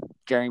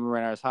Jeremy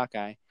Renner as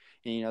Hawkeye,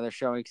 and they're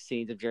showing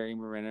scenes of Jeremy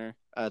Renner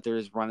through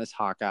his run as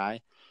Hawkeye,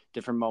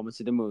 different moments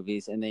of the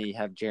movies, and they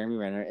have Jeremy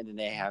Renner, and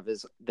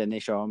then they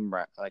show him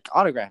like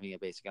autographing it,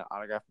 basically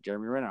autograph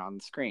Jeremy Renner on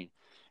the screen,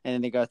 and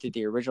then they go through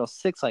the original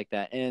 6 like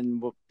that,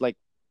 and like.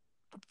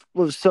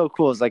 What was so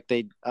cool is like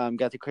they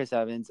got to Chris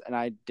Evans, and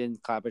I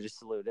didn't clap, I just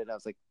saluted. I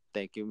was like,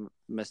 "Thank you,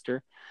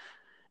 Mister."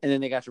 And then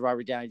they got to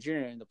Robert Downey Jr.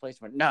 and the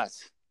place went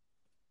nuts.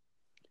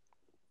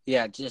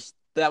 Yeah, just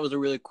that was a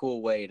really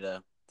cool way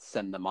to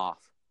send them off.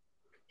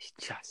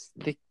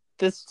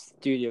 This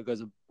studio goes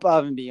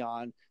above and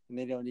beyond, and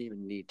they don't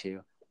even need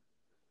to.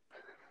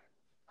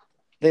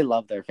 They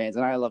love their fans,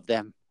 and I love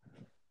them.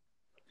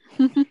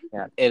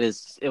 Yeah, it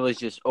was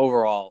just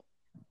overall,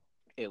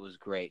 it was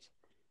great.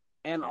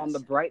 And on the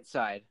bright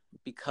side,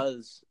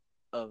 because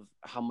of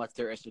how much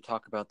there is to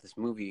talk about this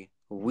movie,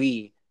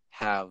 we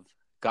have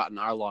gotten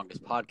our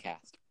longest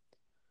podcast.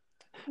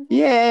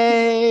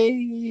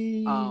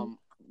 Yay!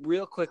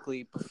 Real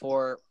quickly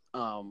before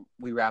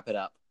we wrap it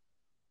up,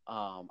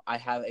 I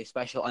have a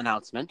special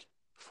announcement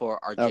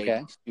for our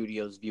JD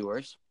Studios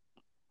viewers.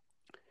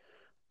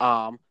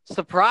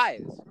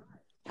 Surprise!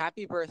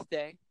 Happy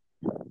birthday!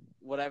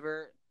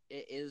 Whatever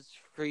it is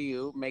for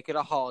you, make it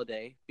a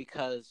holiday,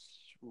 because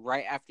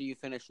right after you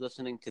finish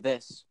listening to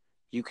this,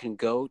 you can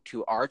go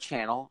to our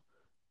channel,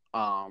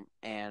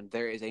 and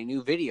there is a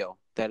new video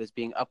that is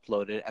being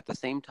uploaded at the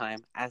same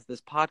time as this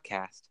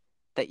podcast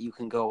that you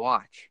can go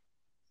watch.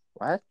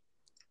 What?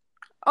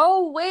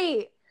 Oh,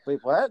 wait,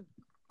 what?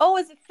 Oh,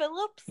 is it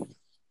Phillips?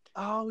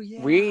 Oh,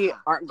 yeah. We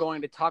aren't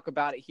going to talk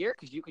about it here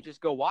because you could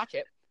just go watch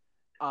it,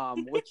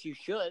 which you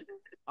should.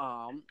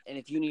 And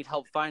if you need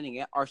help finding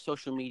it, our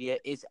social media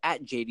is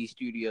at JD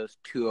Studios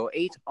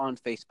 208 on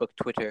Facebook,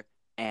 Twitter,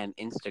 and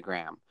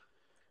Instagram.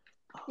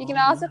 You can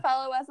also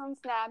follow us on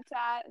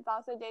Snapchat. It's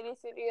also JD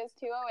Studios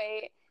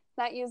 208.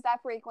 Not used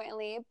that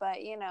frequently,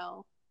 but you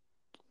know.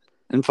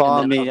 And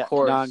follow And then, me, of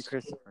course,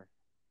 non-Christopher.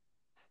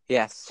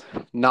 Yes,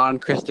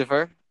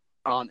 non-Christopher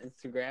on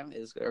Instagram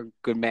is our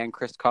good man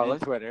Chris Carlos.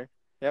 And Twitter.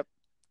 Yep.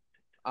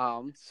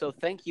 So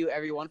thank you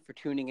everyone for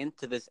tuning in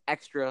to this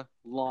extra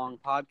long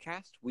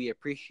podcast. We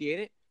appreciate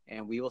it,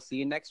 and we will see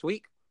you next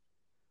week.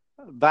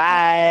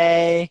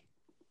 Bye.